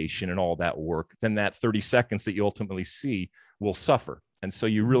foundation and all that work, then that 30 seconds that you ultimately see will suffer. And so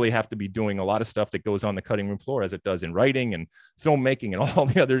you really have to be doing a lot of stuff that goes on the cutting room floor, as it does in writing and filmmaking and all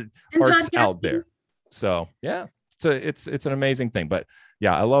the other arts out there. So yeah, it's an amazing thing. But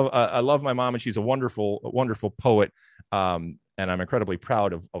yeah, I love my mom, and she's a wonderful poet. And I'm incredibly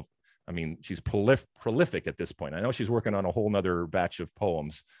proud of I mean, she's prolific at this point. I know she's working on a whole nother batch of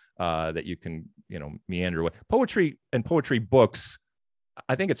poems that you can, meander with. Poetry and poetry books,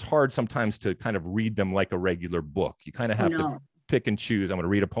 I think it's hard sometimes to kind of read them like a regular book. You kind of have to pick and choose. I'm going to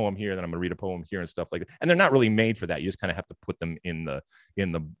read a poem here, then I'm going to read a poem here, and stuff like that. And they're not really made for that. You just kind of have to put them in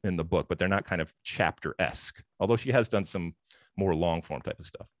the book, but they're not kind of chapter-esque. Although she has done some more long form type of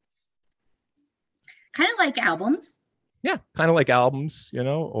stuff. Kind of like albums. Yeah, kind of like albums,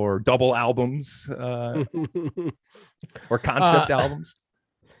 or double albums, or concept albums.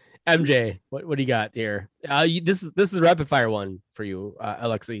 MJ, what do you got here? This is a rapid fire one for you,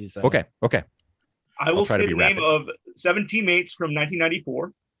 Alexi. So. Okay. I will say the name of 7 teammates from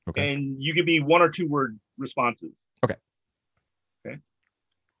 1994, and you give me 1 or 2 word responses. Okay.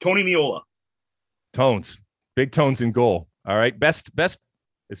 Tony Meola. Tones, big tones in goal. All right, best. This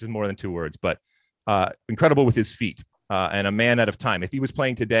is more than 2 words, but incredible with his feet. And a man out of time. If he was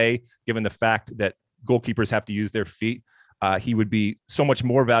playing today, given the fact that goalkeepers have to use their feet, he would be so much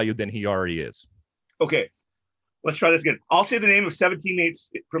more valued than he already is. Okay, let's try this again. I'll say the name of 7 teammates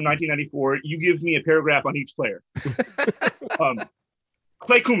from 1994. You give me a paragraph on each player.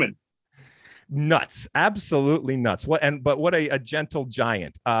 Clay Kuman. Nuts, absolutely nuts. But what a gentle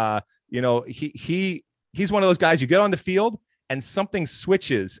giant. He's one of those guys. You get on the field and something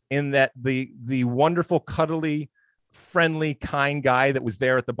switches in that the wonderful, cuddly, friendly, kind guy that was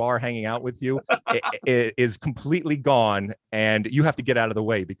there at the bar hanging out with you is completely gone, and you have to get out of the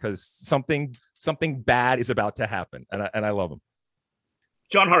way because something bad is about to happen. And I love him.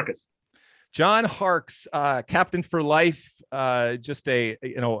 John Harkes, captain for life, just a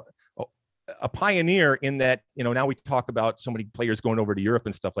pioneer in that, now we talk about so many players going over to Europe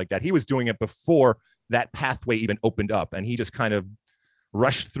and stuff like that. He was doing it before that pathway even opened up, and he just kind of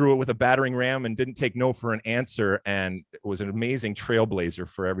rushed through it with a battering ram and didn't take no for an answer, and it was an amazing trailblazer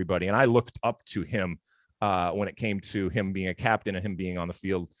for everybody. And I looked up to him when it came to him being a captain and him being on the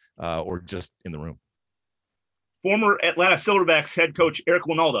field or just in the room. Former Atlanta Silverbacks head coach Eric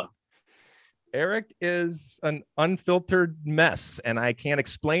Winalda. Eric is an unfiltered mess, and I can't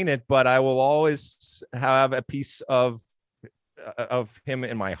explain it, but I will always have a piece of him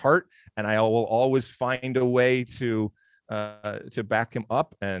in my heart, and I will always find a way to back him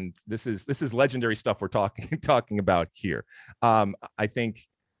up. And this is legendary stuff we're talking about here. I think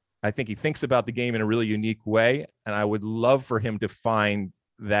he thinks about the game in a really unique way, and I would love for him to find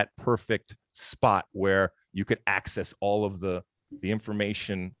that perfect spot where you could access all of the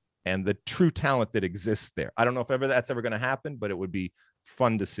information and the true talent that exists there. I don't know if that's ever going to happen, but it would be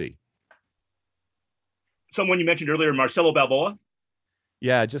fun to see. Someone you mentioned earlier, Marcelo Balboa.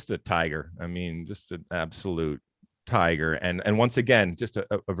 Yeah, just a tiger. I mean, just an absolute tiger. And once again, just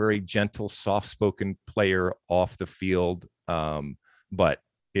a very gentle, soft-spoken player off the field. But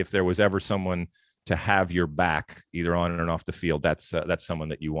if there was ever someone to have your back, either on and off the field, that's someone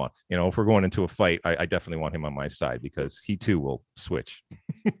that you want. You know, if we're going into a fight, I definitely want him on my side, because he too will switch.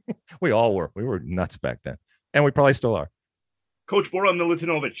 We all were. We were nuts back then, and we probably still are. Coach Bora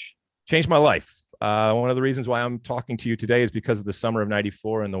Milutinovic. Changed my life. One of the reasons why I'm talking to you today is because of the summer of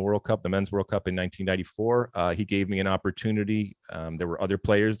 '94 and the World Cup, the Men's World Cup in 1994. He gave me an opportunity. There were other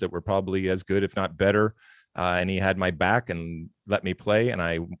players that were probably as good, if not better, and he had my back and let me play. And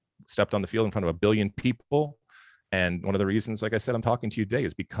I stepped on the field in front of 1 billion people. And one of the reasons, like I said, I'm talking to you today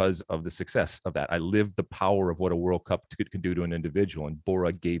is because of the success of that. I lived the power of what a World Cup could do to an individual, and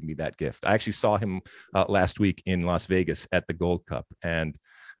Bora gave me that gift. I actually saw him last week in Las Vegas at the Gold Cup, and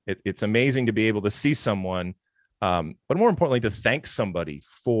it's amazing to be able to see someone, but more importantly, to thank somebody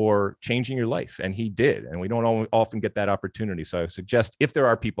for changing your life. And he did, and we don't often get that opportunity. So I suggest, if there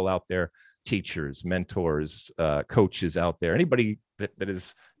are people out there, teachers, mentors, coaches out there, anybody that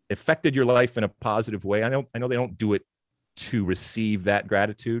has affected your life in a positive way. I know they don't do it to receive that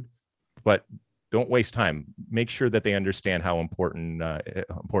gratitude, but don't waste time. Make sure that they understand how important it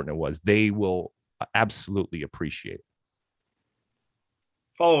was. They will absolutely appreciate it.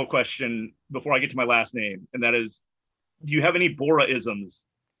 Follow-up question before I get to my last name, and that is, do you have any Bora-isms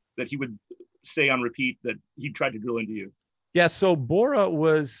that he would say on repeat that he tried to drill into you? Yeah, so Bora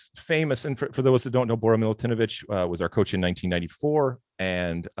was famous, and for those that don't know, Bora Milutinovic was our coach in 1994,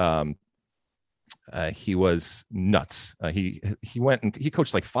 and he was nuts. He went and he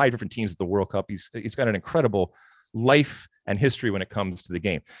coached like 5 different teams at the World Cup. He's got an incredible life and history when it comes to the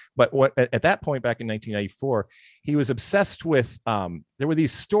game. But at that point, back in 1994, he was obsessed with. There were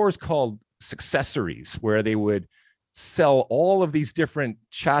these stores called Successories where they would sell all of these different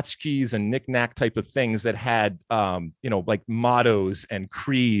tchotchkes and knick-knack type of things that had, like mottos and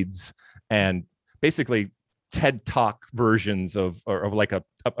creeds and basically TED Talk versions of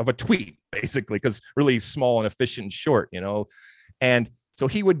a tweet, basically, because really small and efficient and short, And so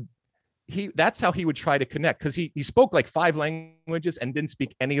that's how he would try to connect, because he spoke like 5 languages and didn't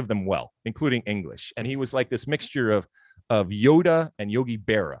speak any of them well, including English. And he was like this mixture of Yoda and Yogi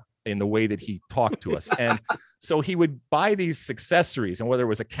Berra in the way that he talked to us. And so he would buy these accessories, and whether it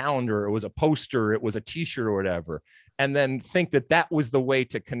was a calendar, it was a poster, it was a t-shirt or whatever, and then think that was the way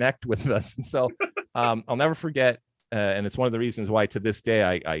to connect with us. And so I'll never forget. And it's one of the reasons why to this day,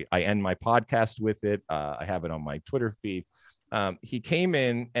 I end my podcast with it. I have it on my Twitter feed. He came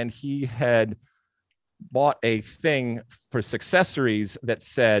in and he had bought a thing for accessories that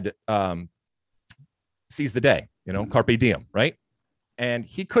said, seize the day, carpe diem, right? And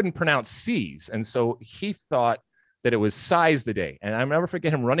he couldn't pronounce C's. And so he thought that it was size the day. And I'll never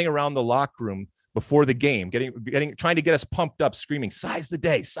forget him running around the locker room before the game, trying to get us pumped up, screaming, size the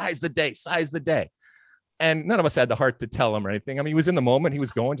day, size the day, size the day. And none of us had the heart to tell him or anything. I mean, he was in the moment, he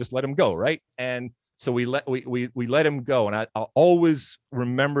was going, just let him go, right? And so we let him go. And I'll always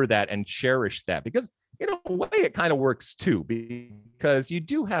remember that and cherish that, because in a way it kind of works too, because you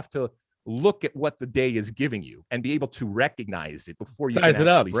do have to look at what the day is giving you and be able to recognize it before you size can it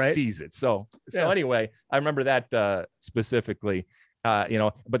up, actually right? seize it. So anyway, I remember that specifically, but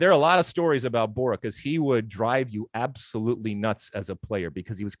there are a lot of stories about Bora, because he would drive you absolutely nuts as a player,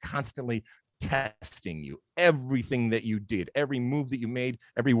 because he was constantly testing you, everything that you did, every move that you made,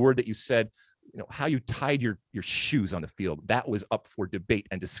 every word that you said, how you tied your shoes on the field. That was up for debate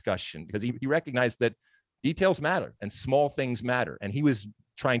and discussion, because he recognized that details matter and small things matter. And he was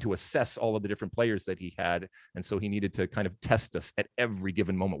trying to assess all of the different players that he had. And so he needed to kind of test us at every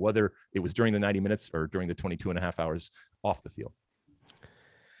given moment, whether it was during the 90 minutes or during the 22 and a half hours off the field.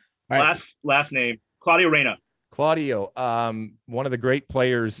 All right. Last name, Claudio Reyna. Claudio, one of the great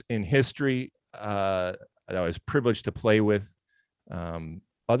players in history that I was privileged to play with.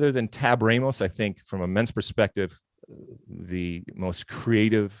 Other than Tab Ramos, I think from a men's perspective, the most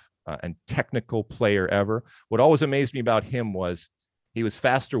creative and technical player ever. What always amazed me about him was he was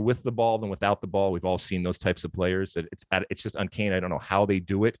faster with the ball than without the ball. We've all seen those types of players. It's just uncanny. I don't know how they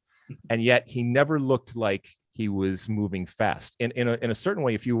do it. And yet he never looked like he was moving fast. In a certain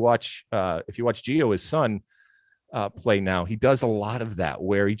way, if you watch Gio, his son, play now, he does a lot of that,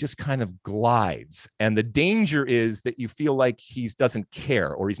 where he just kind of glides. And the danger is that you feel like he doesn't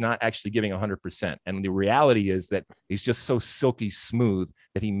care, or he's not actually giving 100%. And the reality is that he's just so silky smooth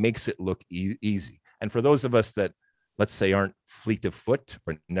that he makes it look easy. And for those of us that let's say, aren't fleet of foot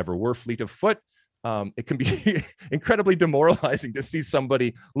or never were fleet of foot, it can be incredibly demoralizing to see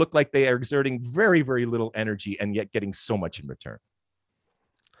somebody look like they are exerting very, very little energy and yet getting so much in return.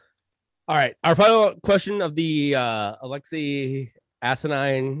 All right. Our final question of the Alexi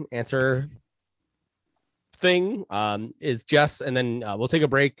asinine answer thing is Jess, and then we'll take a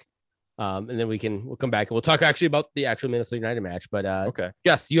break, and then we'll come back and we'll talk actually about the actual Minnesota United match. But okay,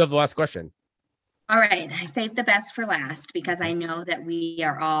 Jess, you have the last question. All right, I saved the best for last because I know that we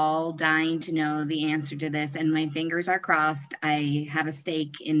are all dying to know the answer to this, and my fingers are crossed. I have a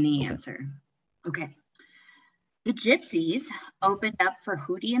stake in the answer. Okay. The Gypsies opened up for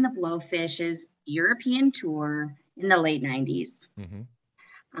Hootie and the Blowfish's European tour in the late 90s.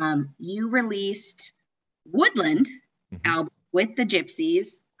 Mm-hmm. You released Woodland album with the Gypsies.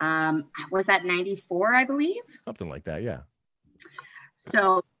 Was that 94, I believe? Something like that, yeah.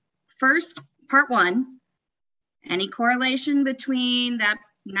 So first, part one, any correlation between that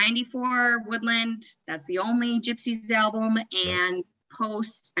 94 Woodland, that's the only Gypsies album, and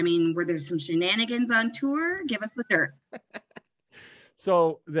post, I mean, were there some shenanigans on tour? Give us the dirt.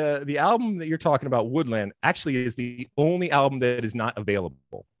 So the album that you're talking about, Woodland, actually is the only album that is not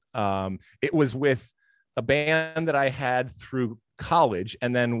available. It was with a band that I had through college,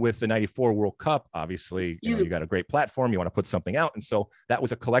 and then with the 94 World Cup, obviously, you got a great platform, you want to put something out, and so that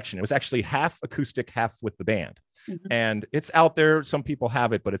was a collection. It was actually half acoustic, half with the band. And it's out there. Some people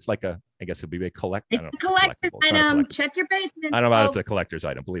have it, but it's like I guess it'd be a collector's item. Check your basement. I don't know about it's a collector's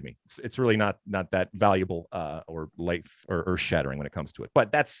item. Believe me, it's really not that valuable or life or earth shattering when it comes to it.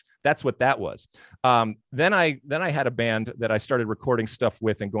 But that's what that was. Then I had a band that I started recording stuff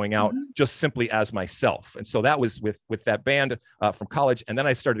with and going out just simply as myself. And so that was with that band from college. And then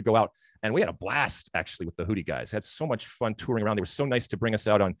I started to go out. And we had a blast actually with the Hootie guys. Had so much fun touring around. They were so nice to bring us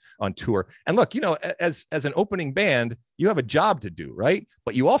out on tour. And look, as an opening band, you have a job to do, right?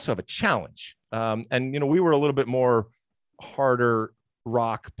 But you also have a challenge. And we were a little bit more harder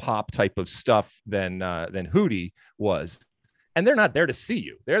rock pop type of stuff than Hootie was. And they're not there to see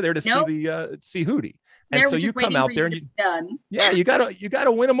you. They're there to see Hootie. And so you come out there and you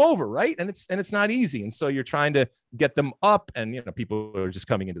gotta win them over, right? And it's not easy. And so you're trying to get them up, and people are just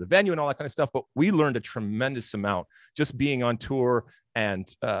coming into the venue and all that kind of stuff. But we learned a tremendous amount just being on tour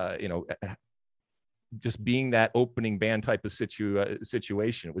and just being that opening band type of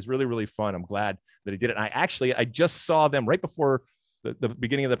situation. It was really, really fun. I'm glad that I did it. And I just saw them right before the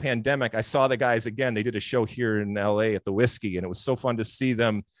beginning of the pandemic. I saw the guys again. They did a show here in LA at the Whiskey, and it was so fun to see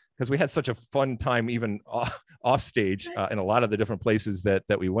them, because we had such a fun time even off stage in a lot of the different places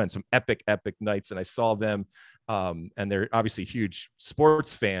that we went. Some epic nights, and I saw them, and they're obviously huge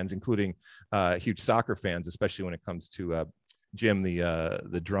sports fans, including huge soccer fans, especially when it comes to Jim,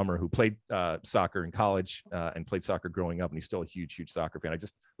 the drummer who played soccer in college and played soccer growing up, and he's still a huge soccer fan. I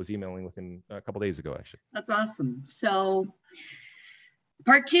just was emailing with him a couple days ago, actually. That's awesome. So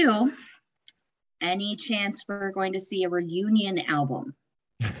part two, any chance we're going to see a reunion album?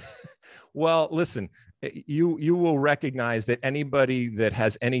 Well, listen, you will recognize that anybody that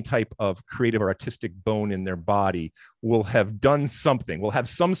has any type of creative or artistic bone in their body will have done something, will have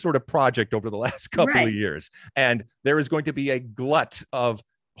some sort of project over the last couple of years. And there is going to be a glut of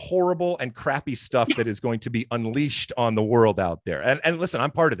horrible and crappy stuff that is going to be unleashed on the world out there. And listen,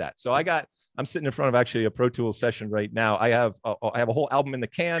 I'm part of that. So I'm sitting in front of actually a Pro Tools session right now. I have a whole album in the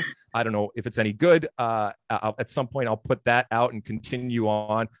can. I don't know if it's any good. At some point, I'll put that out and continue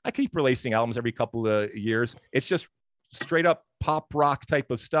on. I keep releasing albums every couple of years. It's just straight up pop rock type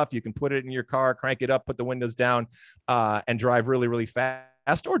of stuff. You can put it in your car, crank it up, put the windows down, and drive really, really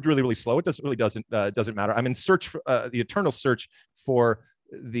fast or really, really slow. It doesn't matter. I'm in search for the eternal search for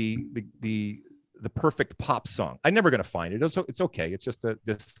the perfect pop song. I'm never going to find it. It's okay. It's just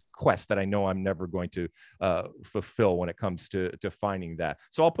this quest that I know I'm never going to fulfill when it comes to finding that.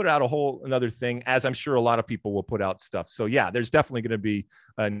 So I'll put out another thing, as I'm sure a lot of people will put out stuff. So yeah, there's definitely going to be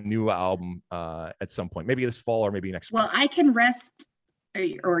a new album at some point, maybe this fall or maybe next. Well, I can rest,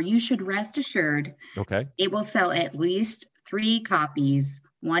 or you should rest assured. Okay. It will sell at least 3 copies,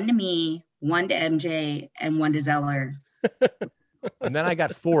 1 to me, 1 to MJ, and 1 to Zeller. And then I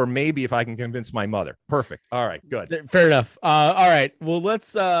got 4, maybe if I can convince my mother. Perfect. All right, good. Fair enough. All right. Well,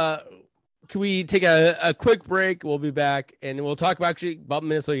 let's can we take a quick break? We'll be back and we'll talk about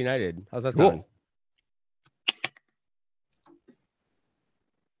Minnesota United. How's that sound?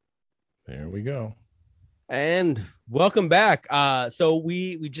 There we go. And welcome back. So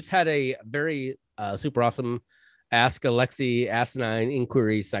we just had a very super awesome Ask Alexi Asinine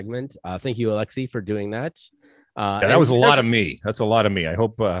Inquiry segment. Thank you, Alexi, for doing that. That was a lot of me. That's a lot of me. I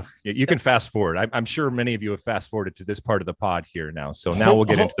hope you can fast forward. I'm sure many of you have fast forwarded to this part of the pod here now. So now we'll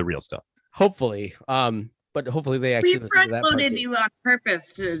get into the real stuff. Hopefully. But hopefully they actually we front-loaded you on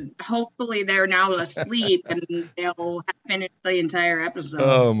purpose to hopefully they're now asleep and they'll have finished the entire episode.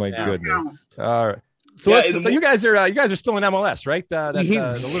 Oh my goodness! All right. So you guys are still in MLS, right?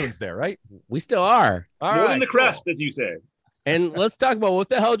 The Loons there, right? We still are. All More right, than the crest, as you say. And let's talk about what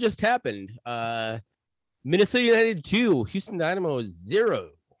the hell just happened. Minnesota United 2, Houston Dynamo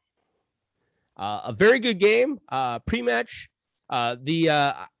 0. A very good game. Pre-match. I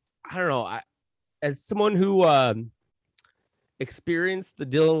don't know. As someone who experienced the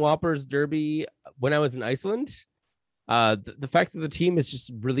Dylan Whoppers Derby when I was in Iceland, the fact that the team has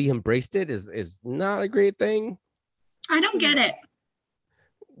just really embraced it is not a great thing. I don't get it.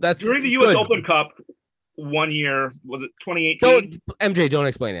 That's during the U.S. Open Cup 1 year, was it 2018? Don't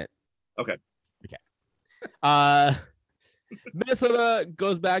explain it. Okay. Minnesota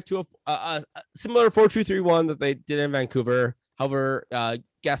goes back to a similar 4-2-3-1 that they did in Vancouver. However,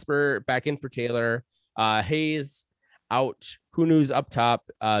 Gasper back in for Taylor. Hayes out. Hunu's up top.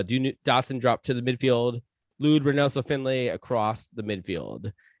 Dotson dropped to the midfield. Lude, Reynoso, Finlay across the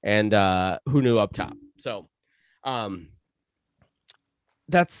midfield. And Hunu up top. So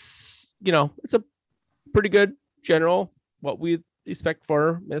that's, it's a pretty good general what we expect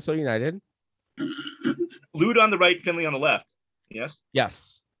for Minnesota United. Lude on the right, Finlay on the left. Yes?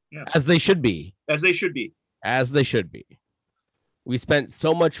 Yes. As they should be. We spent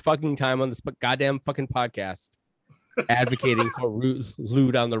so much fucking time on this goddamn fucking podcast advocating for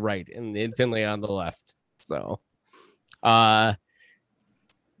Lude on the right and Finlay on the left. So, lots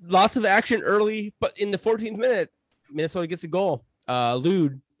of action early, but in the 14th minute, Minnesota gets a goal.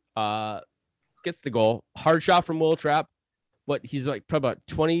 Lude gets the goal. Hard shot from Will Trapp. He's like probably about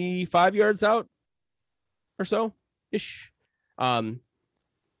 25 yards out or so ish. Marco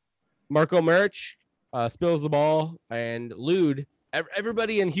Maric spills the ball, and Lude.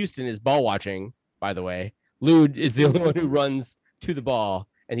 Everybody in Houston is ball watching. By the way, Lude is the only one who runs to the ball,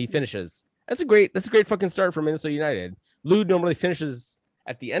 and he finishes. That's a great fucking start for Minnesota United. Lude normally finishes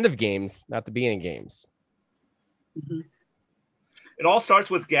at the end of games, not the beginning of games. Mm-hmm. It all starts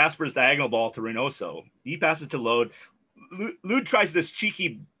with Gasper's diagonal ball to Reynoso. He passes to Lude. Lude tries this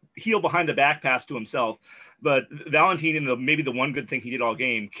cheeky heel behind the back pass to himself, but Valentin, in maybe the one good thing he did all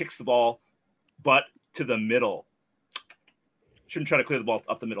game, kicks the ball butt to the middle. Shouldn't try to clear the ball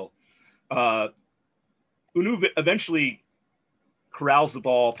up the middle. Unu eventually corrals the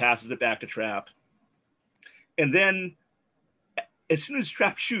ball, passes it back to Trapp. And then as soon as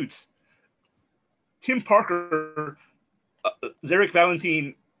Trapp shoots, Tim Parker, Zarek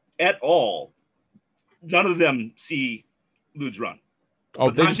Valentin et al., none of them see Lude's run.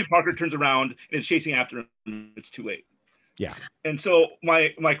 Tim Parker turns around and is chasing after him. It's too late. Yeah. And so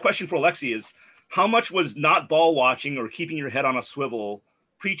my question for Alexi is, how much was not ball watching or keeping your head on a swivel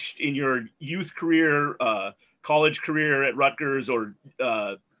preached in your youth career, college career at Rutgers, or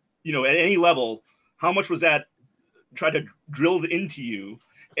at any level? How much was that tried to drill into you?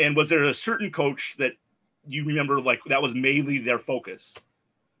 And was there a certain coach that you remember that was mainly their focus?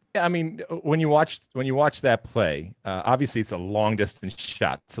 Yeah, I mean, when you watch that play, obviously it's a long distance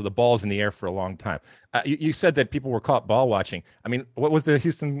shot, so the ball's in the air for a long time. You said that people were caught ball watching. I mean, what was the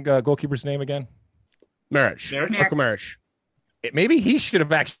Houston goalkeeper's name again? Marco Maric. Maybe he should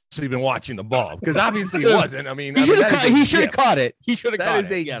have actually been watching the ball, because obviously he wasn't. I mean, he should have caught it. That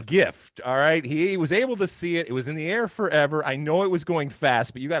is a gift. All right. He was able to see it. It was in the air forever. I know it was going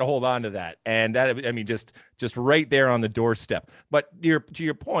fast, but you got to hold on to that. And that, I mean, just right there on the doorstep. But to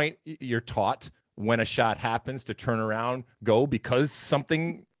your point, you're taught when a shot happens to turn around, go, because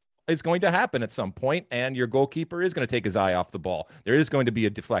something is going to happen at some point, and your goalkeeper is going to take his eye off the ball. There is going to be a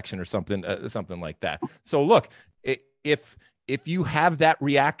deflection or something like that. So look, if you have that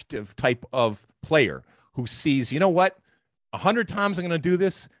reactive type of player who sees, 100 times I'm going to do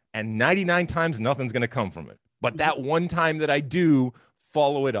this, and 99 times nothing's going to come from it, but that one time that I do,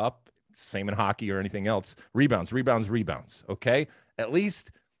 follow it up, same in hockey or anything else, rebounds. Okay. At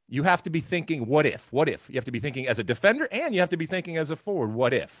least you have to be thinking, what if? You have to be thinking as a defender, and you have to be thinking as a forward,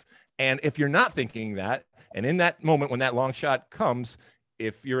 what if? And if you're not thinking that, and in that moment when that long shot comes,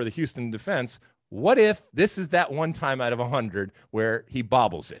 if you're the Houston defense, what if this is that one time out of 100 where he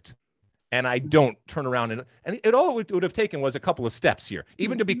bobbles it, and I don't turn around and all it would have taken was a couple of steps here,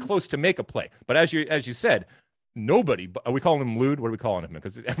 even to be close to make a play. But as you said, nobody. Are we calling him Lude? What are we calling him?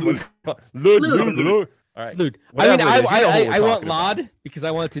 Because everyone Lude. All right. Lude. I mean, I want Lod because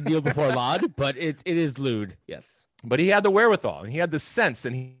I want it to kneel before Lod, but it is Lude. Yes. but he had the wherewithal and he had the sense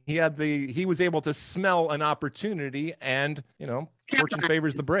and he was able to smell an opportunity and, fortune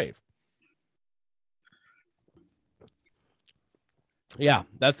favors the brave. Yeah,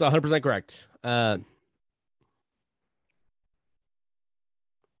 that's 100% correct. So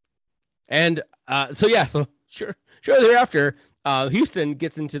shortly thereafter, Houston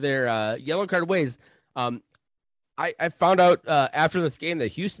gets into their yellow card ways. I found out after this game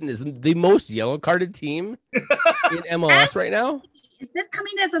that Houston is the most yellow carded team in MLS right now. Is this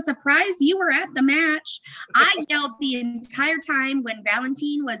coming as a surprise? You were at the match. I yelled the entire time when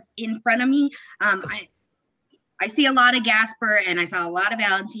Valentin was in front of me. I see a lot of Gasper and I saw a lot of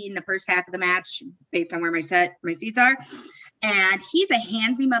Valentin the first half of the match based on where my seats are. And he's a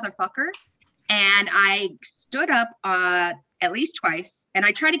handsy motherfucker. And I stood up at least twice. And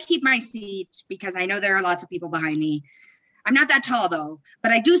I try to keep my seat because I know there are lots of people behind me. I'm not that tall though,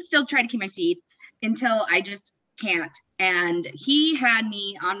 but I do still try to keep my seat until I just can't. And he had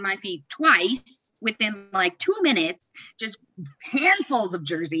me on my feet twice within like 2 minutes, just handfuls of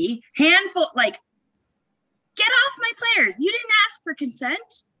jersey, like, get off my players. You didn't ask for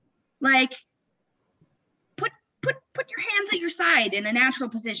consent. Like, put your hands at your side in a natural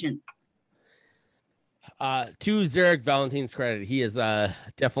position. To Zarek Valentin's credit, he is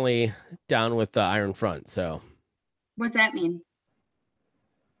definitely down with the Iron Front. So, what's that mean?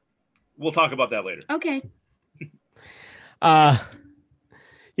 We'll talk about that later. Okay.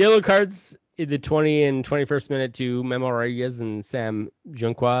 Yellow cards in the 20 and 21st minute to Memo Rodriguez and Sam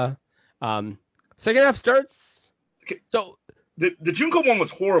Junqua. Second half starts. Okay. So the Junko one was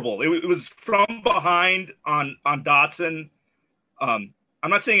horrible. It was from behind on Dotson. I'm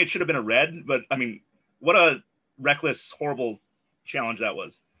not saying it should have been a red, but I mean, what a reckless, horrible challenge that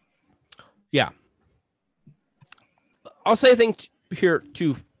was. Yeah. I'll say a thing here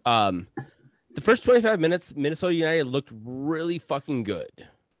too. The first 25 minutes, Minnesota United looked really fucking good.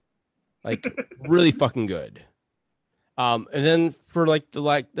 Like really fucking good. And then for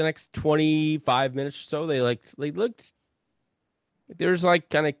the next 25 minutes or so, they looked, they were just like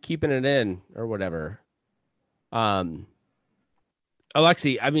kind of keeping it in or whatever. Alexi,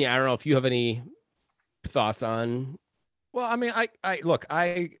 I mean, I don't know if you have any thoughts on. Well, I mean, I look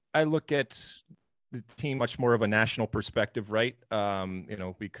at the team much more of a national perspective, right?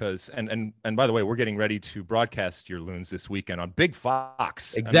 Because and by the way, we're getting ready to broadcast your Loons this weekend on Big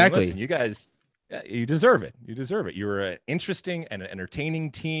Fox. Exactly. I mean, listen, you guys. You deserve it. You deserve it. You're an interesting and an entertaining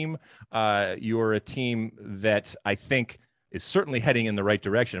team. You're a team that I think is certainly heading in the right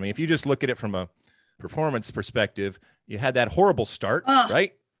direction. I mean, if you just look at it from a performance perspective, you had that horrible start,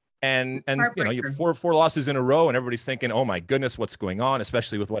 right? And you have four losses in a row, and everybody's thinking, "Oh my goodness, what's going on?"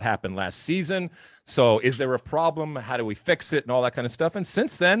 Especially with what happened last season. So, is there a problem? How do we fix it? And all that kind of stuff. And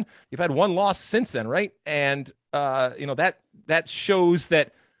since then, you've had one loss since then, right? And that shows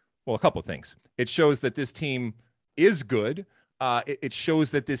that. Well, a couple of things. It shows that this team is good. It shows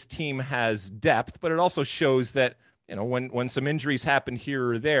that this team has depth, but it also shows that, when some injuries happen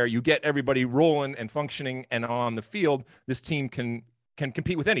here or there, you get everybody rolling and functioning and on the field, this team can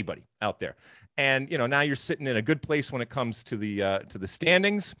compete with anybody out there. And, now you're sitting in a good place when it comes to the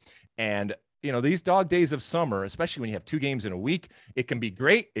standings. And, these dog days of summer, especially when you have 2 games in a week, it can be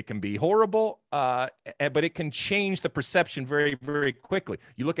great. It can be horrible, but it can change the perception very, very quickly.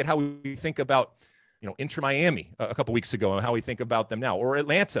 You look at how we think about, Inter Miami a couple weeks ago and how we think about them now, or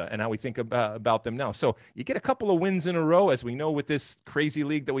Atlanta and how we think about them now. So you get a couple of wins in a row, as we know with this crazy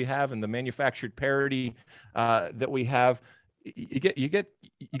league that we have and the manufactured parity that we have. You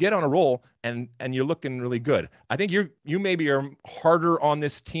get on a roll and you're looking really good. I think you maybe are harder on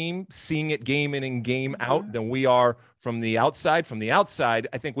this team seeing it game in and game out than we are from the outside. From the outside,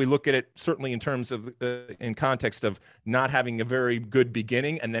 I think we look at it certainly in terms of in context of not having a very good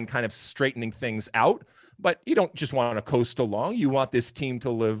beginning and then kind of straightening things out. But you don't just want to coast along. You want this team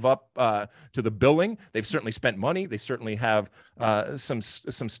to live up to the billing. They've certainly spent money. They certainly have some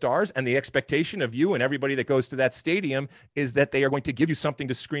stars. And the expectation of you and everybody that goes to that stadium is that they are going to give you something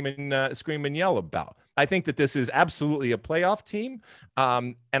to scream and yell about. I think that this is absolutely a playoff team.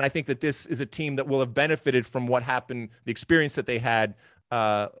 And I think that this is a team that will have benefited from what happened, the experience that they had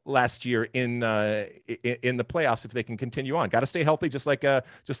last year in the playoffs if they can continue on. Got to stay healthy, just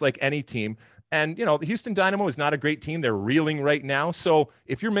like any team. And, the Houston Dynamo is not a great team. They're reeling right now. So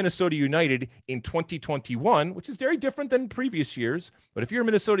if you're Minnesota United in 2021, which is very different than previous years, but if you're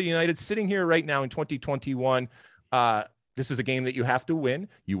Minnesota United sitting here right now in 2021, this is a game that you have to win.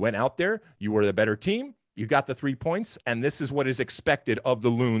 You went out there. You were the better team. You got the 3 points, and this is what is expected of the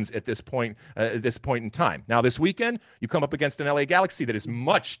Loons at this point in time. Now, this weekend, you come up against an LA Galaxy that is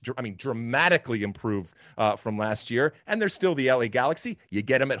dramatically improved from last year, and they're still the LA Galaxy. You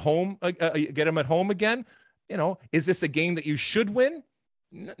get them at home, again. Is this a game that you should win?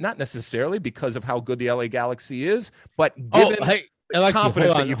 Not necessarily because of how good the LA Galaxy is, but given Alexi,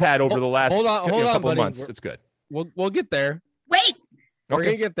 confidence that you've had over the last couple of months, it's good. We'll get there. Wait, we're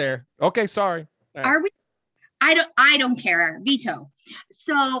gonna get there. Okay, sorry. Are we? I don't care. Veto.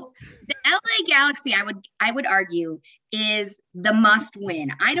 So the LA Galaxy, I would argue, is the must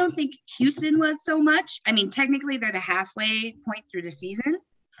win. I don't think Houston was so much. I mean, technically they're the halfway point through the season,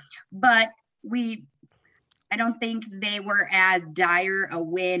 but I don't think they were as dire a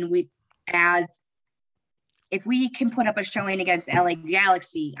win as if we can put up a showing against LA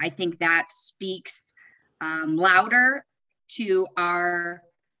Galaxy. I think that speaks louder to our.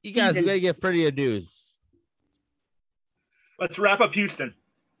 You guys got to get Freddie a dues. Let's wrap up Houston.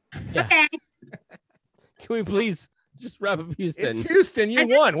 Yeah. Okay. Can we please just wrap up Houston? It's Houston. You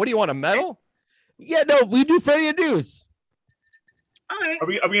won. What do you want, a medal? Yeah, no, we do Freddie a dues. All right. Are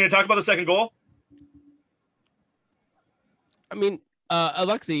we going to talk about the second goal? I mean,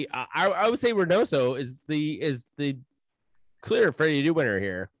 Alexi, I would say Reynoso is the clear Freddie Adu winner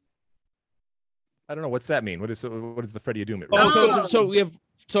here. I don't know what's that mean. What is the Freddie Adu? So we have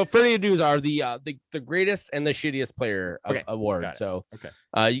Freddie Adu's are the greatest and the shittiest player award. So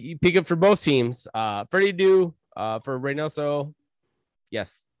you pick it for both teams. Freddie Adu for Reynoso,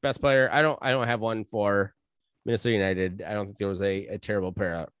 yes, best player. I don't have one for Minnesota United. I don't think there was a terrible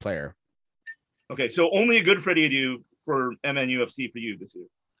player. Okay, so only a good Freddie Adu for MNUFC for you this week.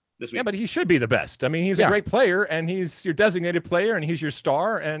 Yeah, but he should be the best. I mean, he's a great player, and he's your designated player, and he's your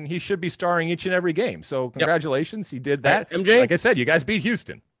star, and he should be starring each and every game. So congratulations, he did that. MJ, like I said, you guys beat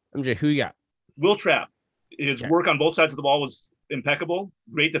Houston. MJ, who you got? Will Trapp. His work on both sides of the ball was impeccable.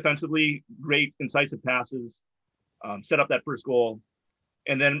 Great defensively, great incisive passes, set up that first goal.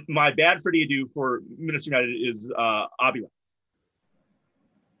 And then my bad Freddie Adu for Minnesota United is Abila.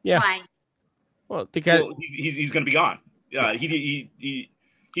 Yeah. Why? Well, he's going to be gone. Yeah, That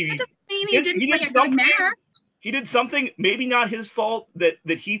doesn't mean he didn't play a good match. He did something, maybe not his fault, that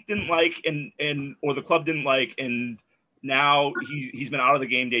Heath didn't like and or the club didn't like, and now he's been out of the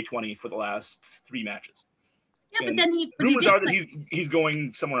game day 20 for the last 3 matches. Yeah, and but then rumors are that he's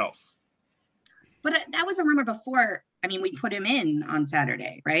going somewhere else. But that was a rumor before. I mean, we put him in on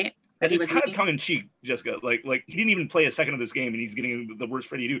Saturday, right? That he was kind of tongue in cheek, Jessica. Like he didn't even play a second of this game, and he's getting the worst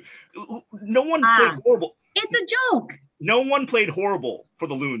Freddie Adu. No one played horrible. It's a joke. No one played horrible for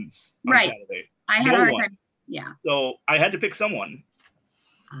the Loons on Saturday. I had a hard time. Yeah. So I had to pick someone.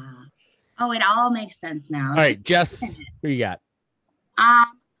 It all makes sense now. All right, Jess, who you got?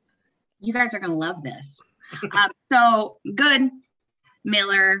 You guys are gonna love this. So good,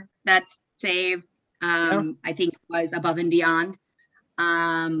 Miller. That's save. I think was above and beyond.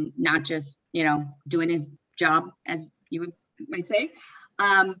 Not just doing his job, as you might say.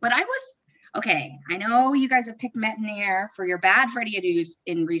 But I was okay. I know you guys have picked Metanier for your bad Freddie Adus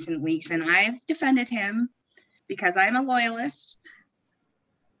in recent weeks, and I've defended him because I'm a loyalist.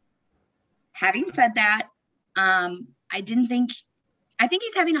 Having said that, I think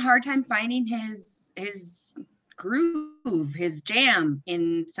he's having a hard time finding his groove, his jam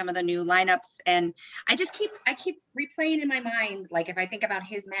in some of the new lineups. And I keep replaying in my mind, like if I think about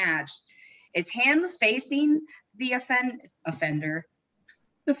his match, it's him facing the offender,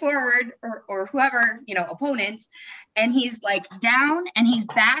 the forward or whoever, opponent, and he's like down and he's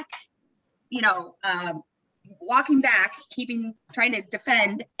back, walking back, trying to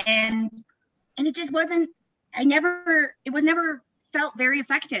defend, and it just wasn't, it was never felt very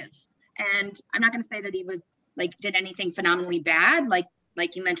effective. And I'm not going to say that he was did anything phenomenally bad. Like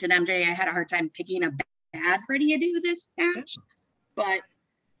you mentioned, MJ, I had a hard time picking a bad Freddie Adu this match, but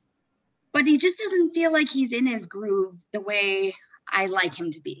he just doesn't feel like he's in his groove the way I like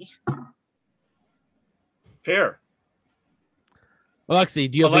him to be. Fair. Alexi,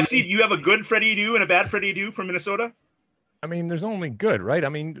 do you have a good Freddie Adu and a bad Freddie Adu from Minnesota? I mean, there's only good, right? I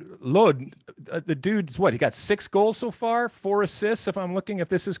mean, Lod, the dude's what? He got 6 goals so far, 4 assists, if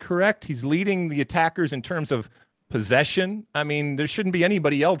this is correct. He's leading the attackers in terms of possession. I mean, there shouldn't be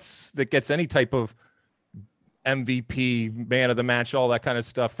anybody else that gets any type of MVP, man of the match, all that kind of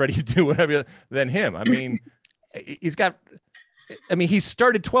stuff, Freddie Adu, whatever, than him. I mean, he's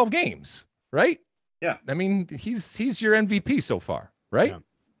started 12 games, right? Yeah. I mean, he's your MVP so far, right?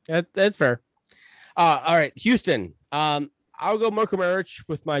 Yeah. That's fair. All right, Houston. I'll go Marco Maric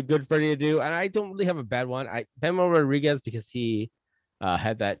with my good Freddie Adu, and I don't really have a bad one. Bemo Rodriguez, because he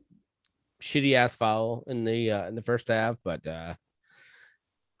had that shitty ass foul in the first half, but I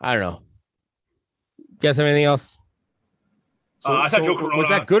don't know. Guys have anything else? So, I thought Joe was Corona-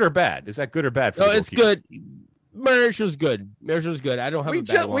 that good or bad? Is that good or bad? For No, the it's goalkeeper? good. Marriage was good. I don't have a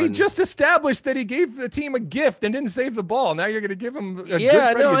bad one. We just established that he gave the team a gift and didn't save the ball. Now you're going to give him a good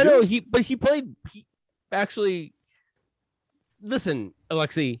no, I know. He He played. He actually. Listen,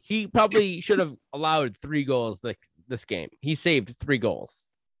 Alexi, he probably should have allowed 3 goals this game. He saved 3 goals.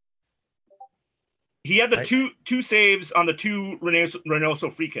 He had the two saves on the 2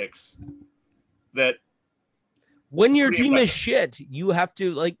 Reynoso free kicks. That when your team is shit, you have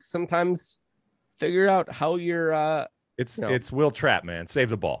to sometimes figure out how you're. It's Will Trapp, man. Save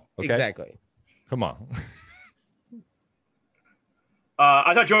the ball. Okay? Exactly. Come on.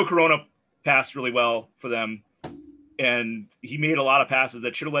 I thought Joe Corona passed really well for them, and he made a lot of passes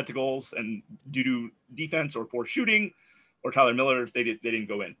that should have led to goals, and due to defense or poor shooting or Tyler Miller, they didn't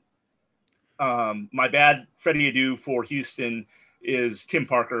go in. My bad Freddie Adu for Houston is Tim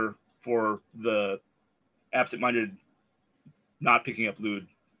Parker for the absent-minded not picking up Lude.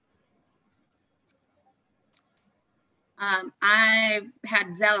 I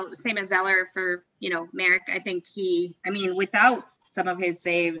had same as Zeller for, Merrick. I think without some of his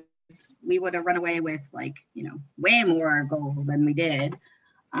saves, we would have run away with way more goals than we did.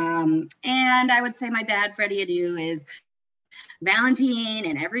 And I would say my bad Freddie Adu is Valentine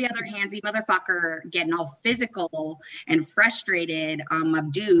and every other handsy motherfucker getting all physical and frustrated on my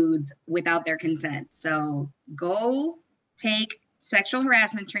dudes without their consent. So go take sexual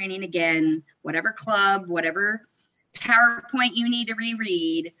harassment training again, whatever club, whatever PowerPoint you need to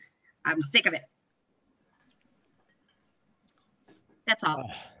reread. I'm sick of it. That's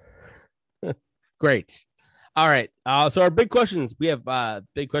all. Great. All right. So our big questions. We have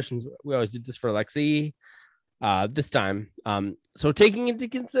big questions. We always do this for Alexi. This time. So taking into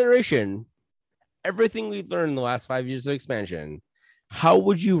consideration everything we've learned in the last 5 years of expansion, how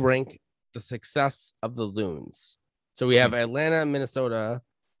would you rank the success of the Loons? So we have Atlanta, Minnesota,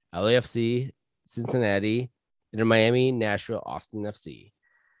 LAFC, Cincinnati, Inter Miami, Nashville, Austin FC.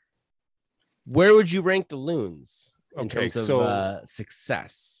 Where would you rank the Loons in terms of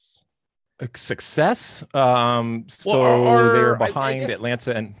success? Success? They're behind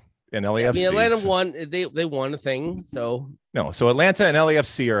Atlanta and LAFC. Atlanta won. They won a thing. So Atlanta and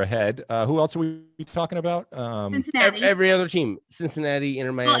LAFC are ahead. Who else are we talking about? Cincinnati. Every other team: Cincinnati,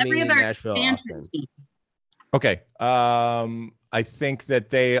 Inter Miami, Nashville, Austin. Okay. I think that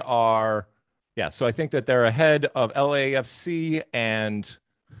they are. Yeah. So I think that they're ahead of LAFC and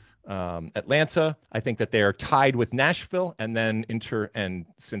Atlanta. I think that they are tied with Nashville, and then Inter and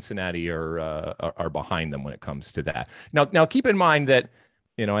Cincinnati are behind them when it comes to that. Now keep in mind that.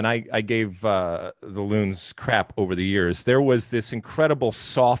 And I gave the Loons crap over the years. There was this incredible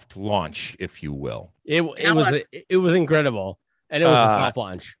soft launch, if you will. It was incredible, and it was a soft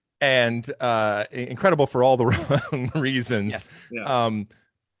launch, and incredible for all the wrong reasons. Yes. Yeah.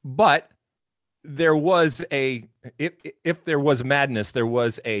 But there was if there was madness, there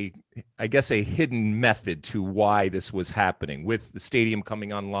was a hidden method to why this was happening, with the stadium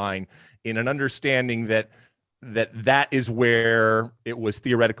coming online in an understanding that is where it was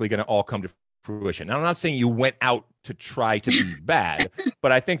theoretically going to all come to fruition. Now, I'm not saying you went out to try to be bad,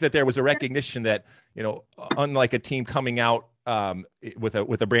 but I think that there was a recognition that, unlike a team coming out with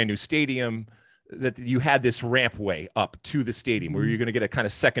a brand new stadium, that you had this rampway up to the stadium where you're going to get a kind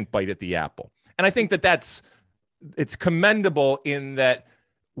of second bite at the apple. And I think that it's commendable in that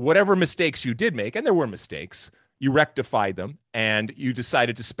whatever mistakes you did make, and there were mistakes, you rectified them and you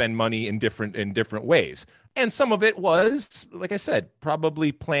decided to spend money in different ways. And some of it was, like I said,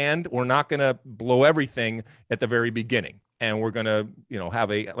 probably planned. We're not going to blow everything at the very beginning. And we're going to, have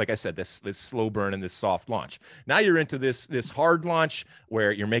like I said, this slow burn and this soft launch. Now you're into this hard launch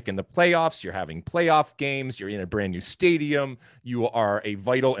where you're making the playoffs, you're having playoff games, you're in a brand new stadium, you are a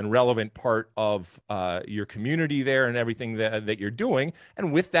vital and relevant part of your community there and everything that you're doing.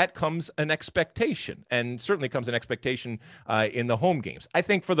 And with that comes an expectation, and certainly comes an expectation in the home games. I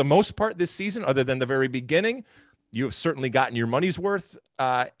think for the most part this season, other than the very beginning, you have certainly gotten your money's worth,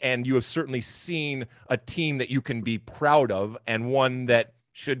 and you have certainly seen a team that you can be proud of, and one that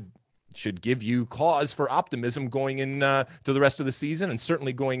should give you cause for optimism going in to the rest of the season, and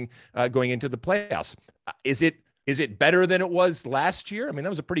certainly going into the playoffs. Is it better than it was last year? I mean, that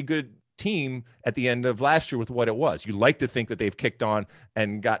was a pretty good team at the end of last year with what it was. You like to think that they've kicked on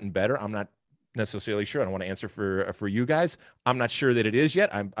and gotten better. I'm not necessarily sure. I don't want to answer for you guys. I'm not sure that it is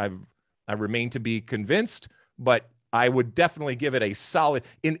yet. I remain to be convinced. But I would definitely give it a solid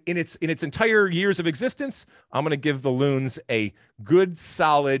in its entire years of existence. I'm going to give the Loons a good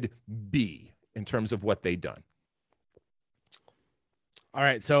solid B in terms of what they've done. All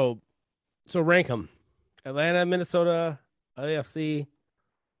right, so rank them: Atlanta, Minnesota, LAFC,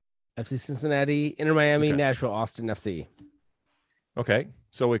 FC Cincinnati, Inter Miami, Okay. Nashville, Austin FC. Okay,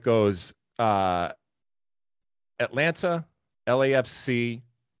 so it goes Atlanta, LAFC,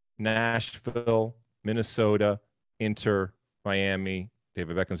 Nashville, Minnesota, Inter Miami,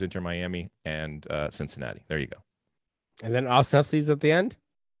 David Beckham's Inter Miami, and Cincinnati. There you go. And then Austin FC's at the end.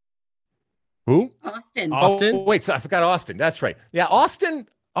 Who? Austin. Austin? Oh, wait, so I forgot Austin. That's right. Yeah, Austin,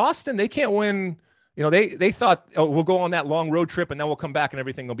 they can't win. You know, they thought, oh, we'll go on that long road trip and then we'll come back and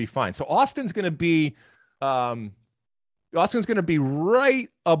everything will be fine. So Austin's going to be right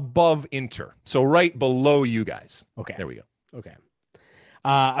above Inter. So right below you guys. Okay. There we go. Okay.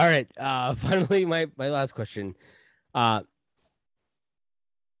 All right. Finally, my last question.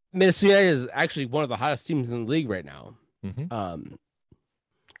 Minnesota is actually one of the hottest teams in the league right now. Mm-hmm.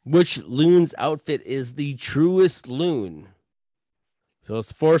 Which Loons outfit is the truest Loon? So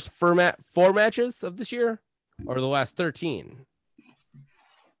it's four matches of this year, or the last 13.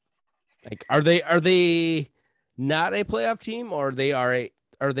 Like, are they not a playoff team, or are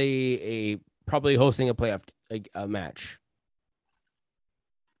they probably hosting a playoff a match?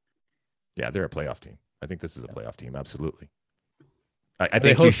 Yeah, they're a playoff team. I think this is a playoff team. Absolutely. I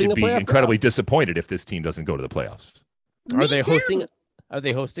think you should be incredibly disappointed if this team doesn't go to the playoffs. Are they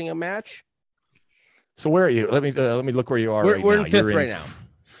hosting a match? So where are you? Let me look where you are. We're now. in fifth right now.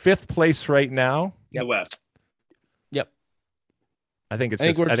 Fifth place right now. In the West. Yep. I think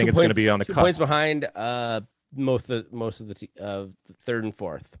it's going to be on the 2 cusp. points behind most of the third and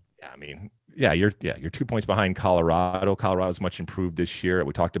fourth. Yeah, I mean, you're 2 points behind Colorado. Colorado's much improved this year.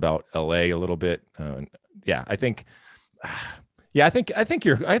 We talked about LA a little bit. I think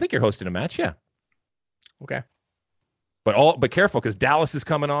you're hosting a match. Yeah. Okay. But careful because Dallas is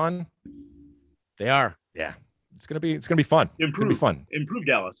coming on. They are. Yeah. It's gonna be fun. It's gonna be fun. Improve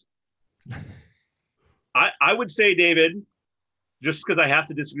Dallas. I would say, David, just because I have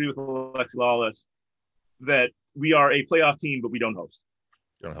to disagree with Alexi Lalas, that we are a playoff team, but we don't host.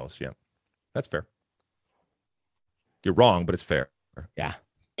 You don't host, yeah. That's fair. You're wrong, but it's fair. Yeah.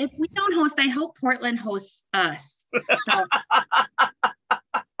 If we don't host, I hope Portland hosts us. So,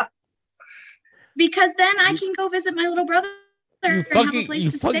 because then I can go visit my little brother.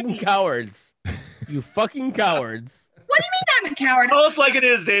 You fucking cowards. You fucking cowards. What do you mean I'm a coward? Tell us like it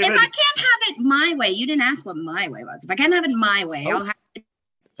is, David. If I can't have it my way, you didn't ask what my way was. If I can't have it my way, I'll have it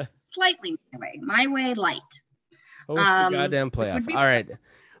slightly my way. My way light. Host the goddamn playoff. All right.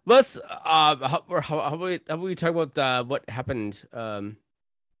 Let's how about we talk about what happened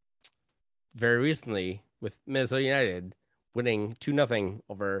very recently with Minnesota United winning 2-0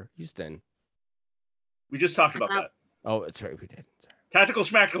 over Houston. We just talked about that. Oh, that's right, we did. Sorry. Tactical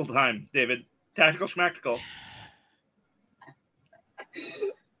schmactical time, David. Tactical schmactical.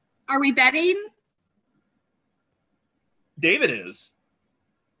 Are we betting? David is.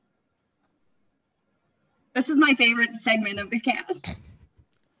 This is my favorite segment of the cast. All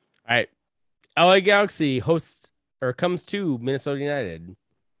right. LA Galaxy comes to Minnesota United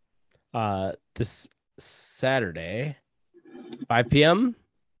this Saturday, 5 p.m.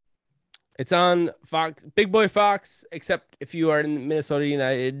 It's on Fox, Big Boy Fox, except if you are in Minnesota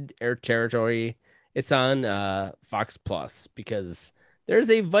United air territory, it's on Fox Plus because there's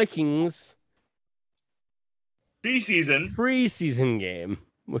a Vikings preseason game,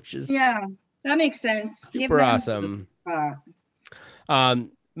 which is that makes sense. Super awesome.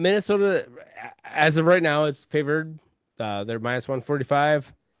 Minnesota, as of right now, is favored. They're minus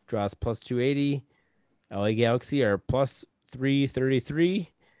 145, draws plus 280. LA Galaxy are plus 333.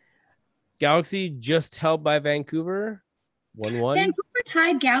 Galaxy just held by Vancouver, 1-1. Vancouver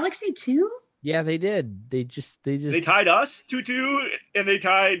tied Galaxy too? Yeah, they did. They tied us 2-2, and they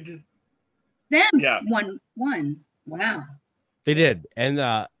tied them 1-1. Wow. They did,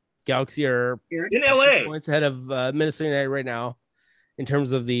 and Galaxy are in LA points ahead of Minnesota United right now in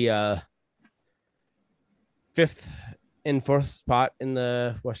terms of the fifth and fourth spot in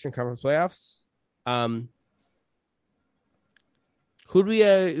the Western Conference playoffs. Who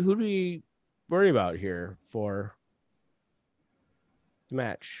do we worry about here for the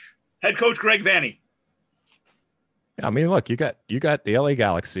match? Head coach Greg Vanney. I mean, look, you got the LA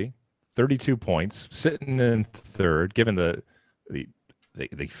Galaxy, 32 points, sitting in third, given the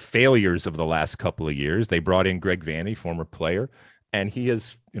failures of the last couple of years. They brought in Greg Vanney, former player, and he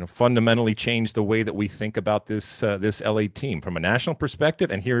has fundamentally changed the way that we think about this LA team from a national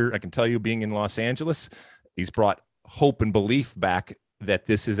perspective. And here I can tell you, being in Los Angeles, he's brought hope and belief back that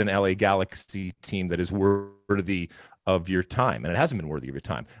this is an LA Galaxy team that is worthy of your time, and it hasn't been worthy of your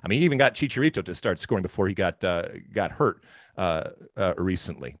time. I mean, he even got Chicharito to start scoring before he got hurt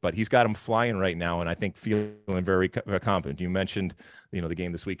recently, but he's got him flying right now, and I think feeling very confident. You mentioned, the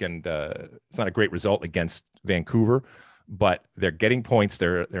game this weekend. It's not a great result against Vancouver, but they're getting points.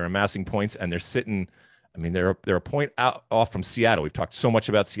 They're amassing points, and they're sitting. I mean, they're a point off from Seattle. We've talked so much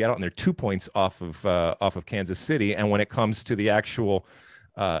about Seattle, and they're 2 points off of Kansas City. And when it comes to the actual,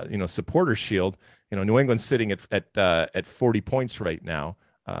 supporter shield, New England's sitting at 40 points right now.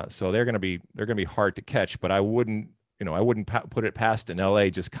 So they're going to be hard to catch. But I wouldn't put it past an LA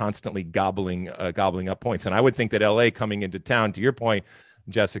just constantly gobbling up points. And I would think that LA coming into town, to your point,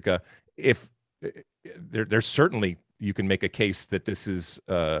 Jessica, if there's certainly, you can make a case that this is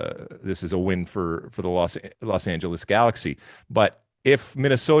a win for the Los Angeles Galaxy. But if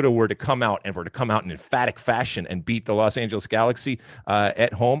Minnesota were to come out in emphatic fashion and beat the Los Angeles Galaxy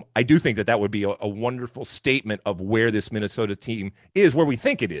at home, I do think that would be a wonderful statement of where this Minnesota team is, where we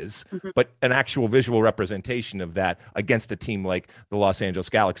think it is, but an actual visual representation of that against a team like the Los Angeles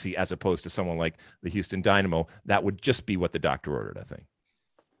Galaxy, as opposed to someone like the Houston Dynamo. That would just be what the doctor ordered, I think.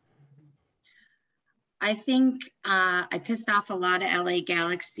 I think I pissed off a lot of LA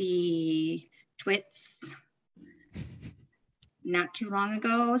Galaxy twits not too long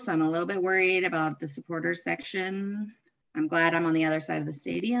ago, so I'm a little bit worried about the supporters section. I'm glad I'm on the other side of the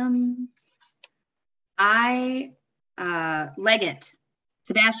stadium. Leggett,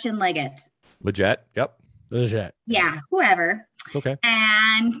 Sebastian Leggett. Legit, yep. Legit. Yeah, whoever. Okay.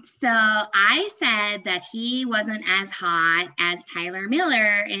 And so I said that he wasn't as hot as Tyler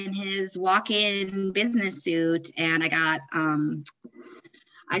Miller in his walk-in business suit. And I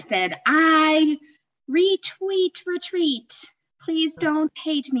said, I retweet. Please don't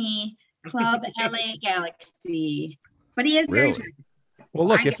hate me, Club LA Galaxy. But he is very true. Well,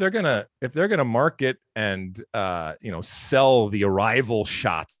 look, if they're gonna market and sell the arrival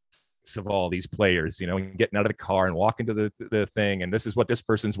shots of all these players, getting out of the car and walking to the thing, and this is what this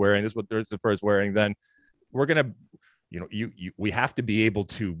person's wearing, this is what this person's wearing, then we're gonna, we have to be able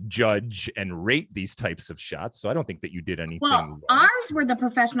to judge and rate these types of shots. So I don't think that you did anything wrong. Ours were the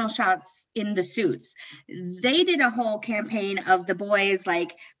professional shots in the suits. They did a whole campaign of the boys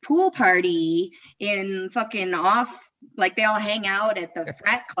like pool party in fucking off, like they all hang out at the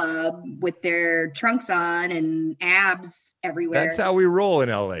frat club with their trunks on and abs everywhere. That's how we roll in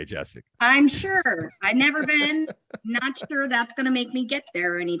LA, Jessica. I'm sure. I've never been. Not sure that's going to make me get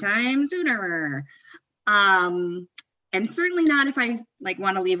there anytime sooner. And certainly not if I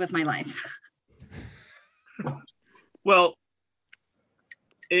want to leave with my life. Well,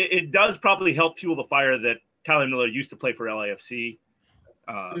 it does probably help fuel the fire that Tyler Miller used to play for LAFC.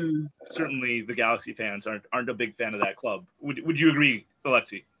 Certainly the Galaxy fans aren't a big fan of that club. Would you agree,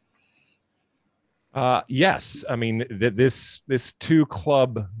 Alexi? Yes. I mean, this two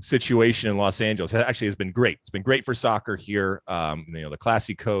club situation in Los Angeles actually has been great. It's been great for soccer here. The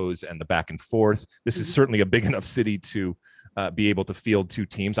Classicos and the back and forth. This is certainly a big enough city to be able to field two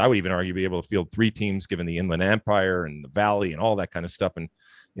teams. I would even argue be able to field three teams, given the Inland Empire and the Valley and all that kind of stuff. And,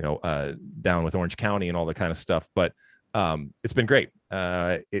 down with Orange County and all that kind of stuff. But it's been great.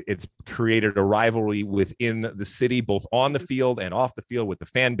 It's created a rivalry within the city, both on the field and off the field, with the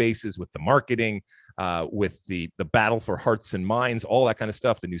fan bases, with the marketing, with the battle for hearts and minds, all that kind of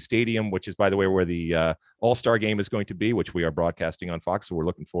stuff. The new stadium, which is, by the way, where the All-Star game is going to be, which we are broadcasting on Fox. So we're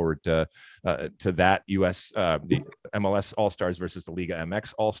looking forward to that. The MLS All-Stars versus the Liga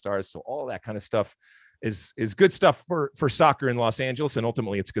MX All-Stars. So all that kind of stuff is good stuff for soccer in Los Angeles, and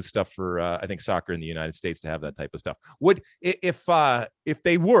ultimately it's good stuff for I think soccer in the United States to have that type of stuff. Would if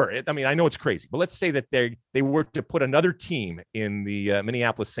they were, I mean, I know it's crazy, but let's say that they were to put another team in the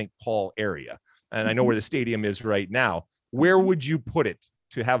Minneapolis-St. Paul area, and I know where the stadium is right now. Where would you put it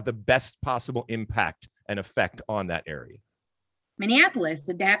to have the best possible impact and effect on that area? Minneapolis.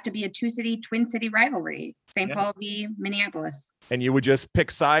 It'd have to be a twin city rivalry. St. Paul v. Minneapolis. And you would just pick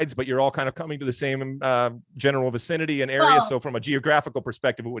sides, but you're all kind of coming to the same general vicinity and area. So from a geographical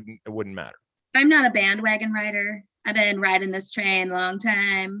perspective, it wouldn't matter. I'm not a bandwagon rider. I've been riding this train a long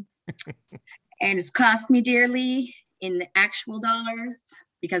time. And it's cost me dearly in actual dollars,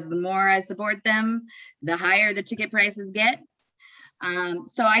 because the more I support them, the higher the ticket prices get.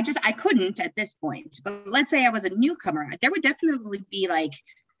 So I couldn't at this point, but let's say I was a newcomer, there would definitely be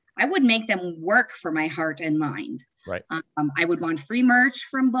I would make them work for my heart and mind. Right. I would want free merch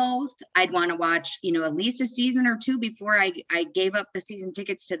from both. I'd want to watch, at least a season or two before I gave up the season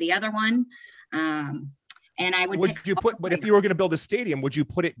tickets to the other one. And I would. But if you were going to build a stadium, would you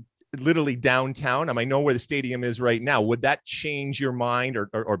put it literally downtown. I know where the stadium is right now. Would that change your mind,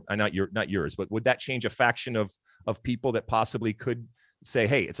 or not yours, but would that change a faction of people that possibly could say,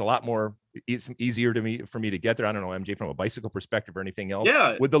 hey, it's a lot more, it's easier for me to get there? I don't know, MJ, from a bicycle perspective or anything else.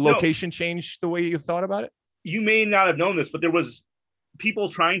 Yeah. Would the location change the way you thought about it? You may not have known this, but there was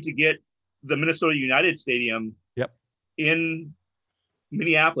people trying to get the Minnesota United Stadium in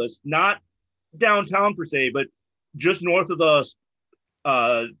Minneapolis, not downtown per se, but just north of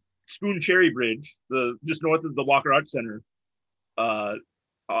the Spoon Cherry Bridge, just north of the Walker Arts Center,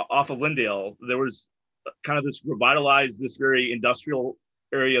 off of Lindale. There was kind of this revitalized, this very industrial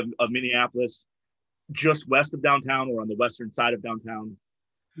area of Minneapolis, just west of downtown or on the western side of downtown.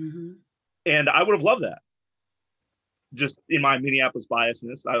 Mm-hmm. And I would have loved that. Just in my Minneapolis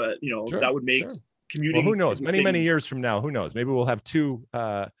biasness, that would make commuting. Well, who knows? Many years from now, who knows? Maybe we'll have two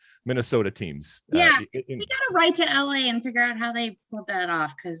Minnesota teams. We got to write to LA and figure out how they pulled that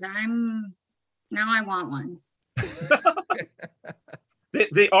off, because I want one.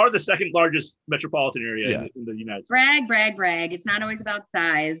 They are the second largest metropolitan area in the United States. Brag. It's not always about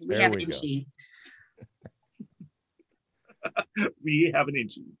size. We have an Inchy. We have an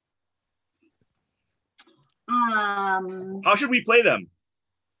Inchy. How should we play them?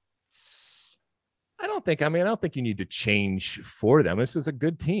 I don't think you need to change for them. This is a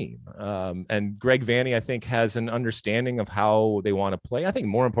good team. And Greg Vanney, I think, has an understanding of how they want to play. I think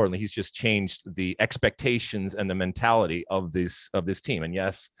more importantly, he's just changed the expectations and the mentality of this team. And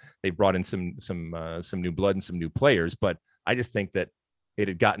yes, they brought in some new blood and some new players, but I just think that it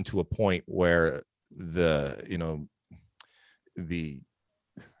had gotten to a point where the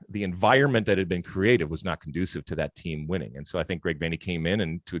environment that had been created was not conducive to that team winning. And so I think Greg Vanney came in,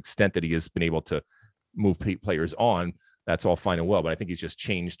 and to the extent that he has been able to move players on, that's all fine and well, but I think he's just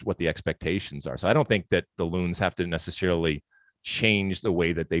changed what the expectations are. So I don't think that the Loons have to necessarily change the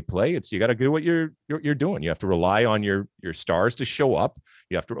way that they play. You got to do what you're doing. You have to rely on your stars to show up.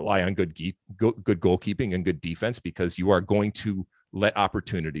 You have to rely on good goalkeeping and good defense, because you are going to let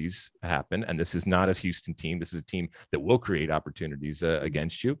opportunities happen. And this is not a Houston team. This is a team that will create opportunities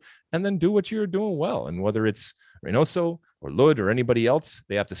against you, and then do what you're doing well. And whether it's Reynoso or Lud or anybody else,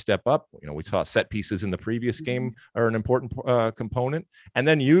 they have to step up. We saw set pieces in the previous game are an important component, and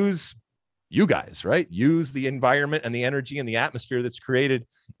then use you guys, right? Use the environment and the energy and the atmosphere that's created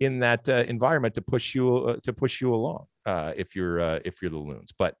in that environment to push you along. If you're the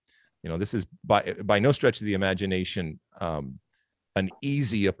Loons, but this is by no stretch of the imagination an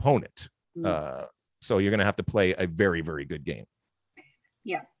easy opponent. So you're going to have to play a very, very good game.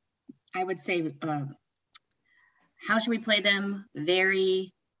 Yeah, I would say, how should we play them?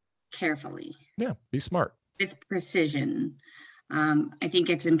 Very carefully. Yeah, be smart. With precision. I think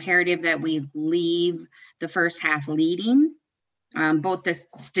it's imperative that we leave the first half leading. Both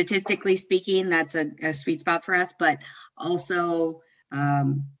statistically speaking, that's a sweet spot for us, but also,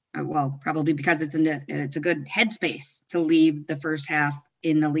 probably because it's a good headspace to leave the first half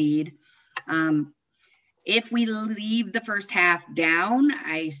in the lead. If we leave the first half down,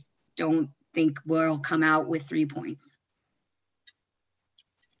 I don't think we'll come out with 3 points.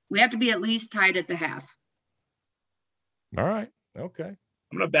 We have to be at least tied at the half. All right. Okay. I'm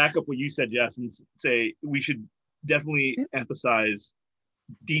going to back up what you said, Jess, and say we should definitely emphasize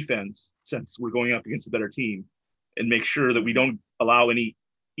defense, since we're going up against a better team, and make sure that we don't allow any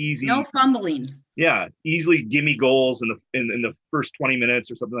no fumbling. Yeah, easily gimme goals in the first 20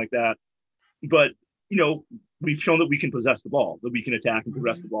 minutes or something like that. But we've shown that we can possess the ball, that we can attack and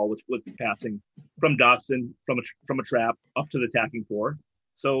possess the ball with passing from Dotson, from a trap up to the attacking four.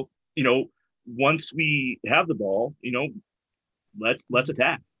 So once we have the ball, let's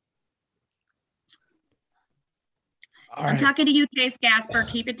attack. I'm talking to you, Chase Gasper.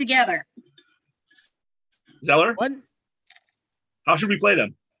 Keep it together. Zeller, what? How should we play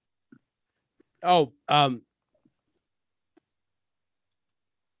them?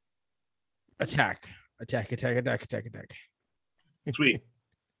 Attack. Sweet.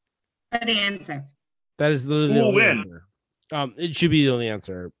 Good answer. That is literally the only answer. It should be the only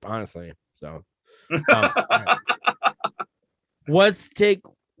answer, honestly. So right. Let's take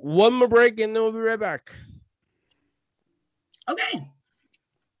one more break and then we'll be right back. Okay.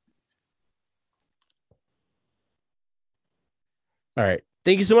 All right.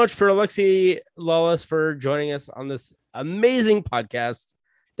 Thank you so much for Alexi Lalas for joining us on this amazing podcast.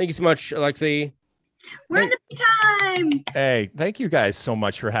 Thank you so much, Alexi. We're in the time. Hey, thank you guys so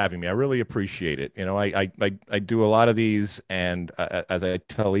much for having me. I really appreciate it. I do a lot of these, and as I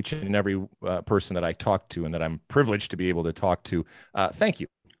tell each and every person that I talk to and that I'm privileged to be able to talk to, thank you.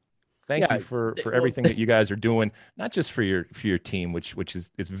 Thank you for everything that you guys are doing, not just for your team, which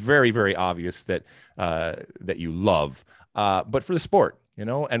is it's very, very obvious that that you love, but for the sport, you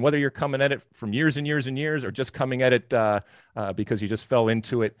know, and whether you're coming at it from years and years and years or just coming at it because you just fell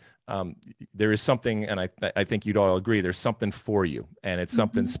into it, there is something, and I think you'd all agree, there's something for you, and it's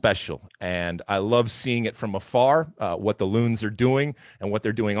something special. And I love seeing it from afar. What the Loons are doing and what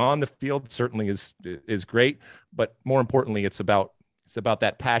they're doing on the field certainly is great, but more importantly, it's about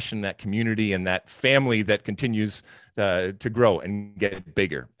that passion, that community, and that family that continues to grow and get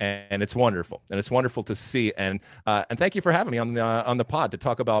bigger. And it's wonderful. And it's wonderful to see. And thank you for having me on the pod to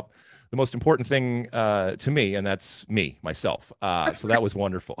talk about the most important thing to me, and that's myself. So that was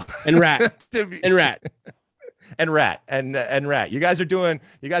wonderful. And Rat. And Rat. And Rat. You guys are doing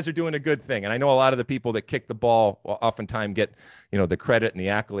a good thing. And I know a lot of the people that kick the ball oftentimes get, you know, the credit and the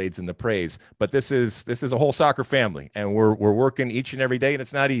accolades and the praise. But this is a whole soccer family, and we're working each and every day, and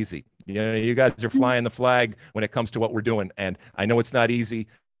it's not easy. You know, you guys are flying the flag when it comes to what we're doing, and I know it's not easy.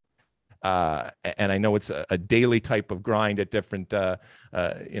 And I know it's a daily type of grind at different,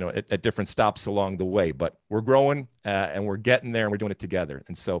 at different stops along the way, but we're growing and we're getting there, and we're doing it together.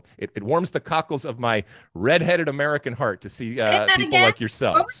 And so it warms the cockles of my redheaded American heart to see people like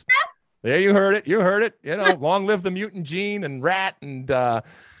yourselves. There, you heard it. You know, long live the mutant gene and Rat and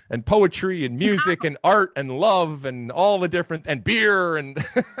poetry and music and art and love and all the different, and beer and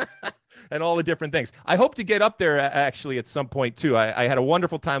and all the different things. I hope to get up there actually at some point too. I had a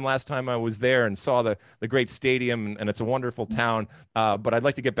wonderful time last time I was there and saw the great stadium, and it's a wonderful town. But I'd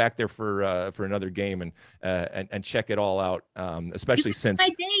like to get back there for another game and check it all out, especially since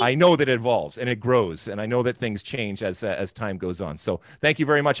I know that it evolves and it grows, and I know that things change as time goes on. So thank you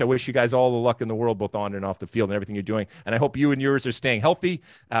very much. I wish you guys all the luck in the world, both on and off the field, and everything you're doing. And I hope you and yours are staying healthy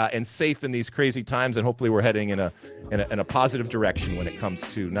and safe in these crazy times. And hopefully we're heading in a positive direction when it comes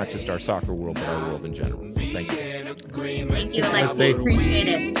to not just our soccer world, but our world in general. So thank you. Thank you, Alexi. Appreciate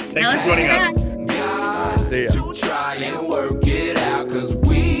it. Thanks for joining us. See ya. To try and work it out, 'cause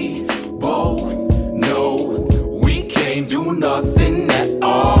we both know we can't do nothing at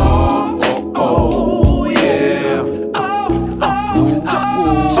all. Oh, yeah.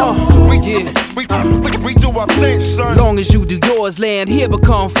 We do our thing, son. Long as you do yours, land here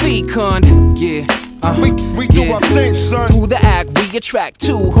become fecund. Yeah. We do our thing, son. Through the act, we attract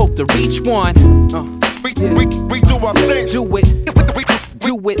two, hope to reach one. We do our thing. Do it.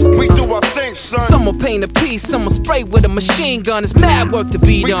 Do it. We do our thing, son. Some will paint a piece, some will spray with a machine gun. It's mad work to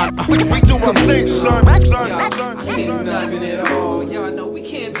be done. We do our thing, son. I ain't nothing at all. Y'all know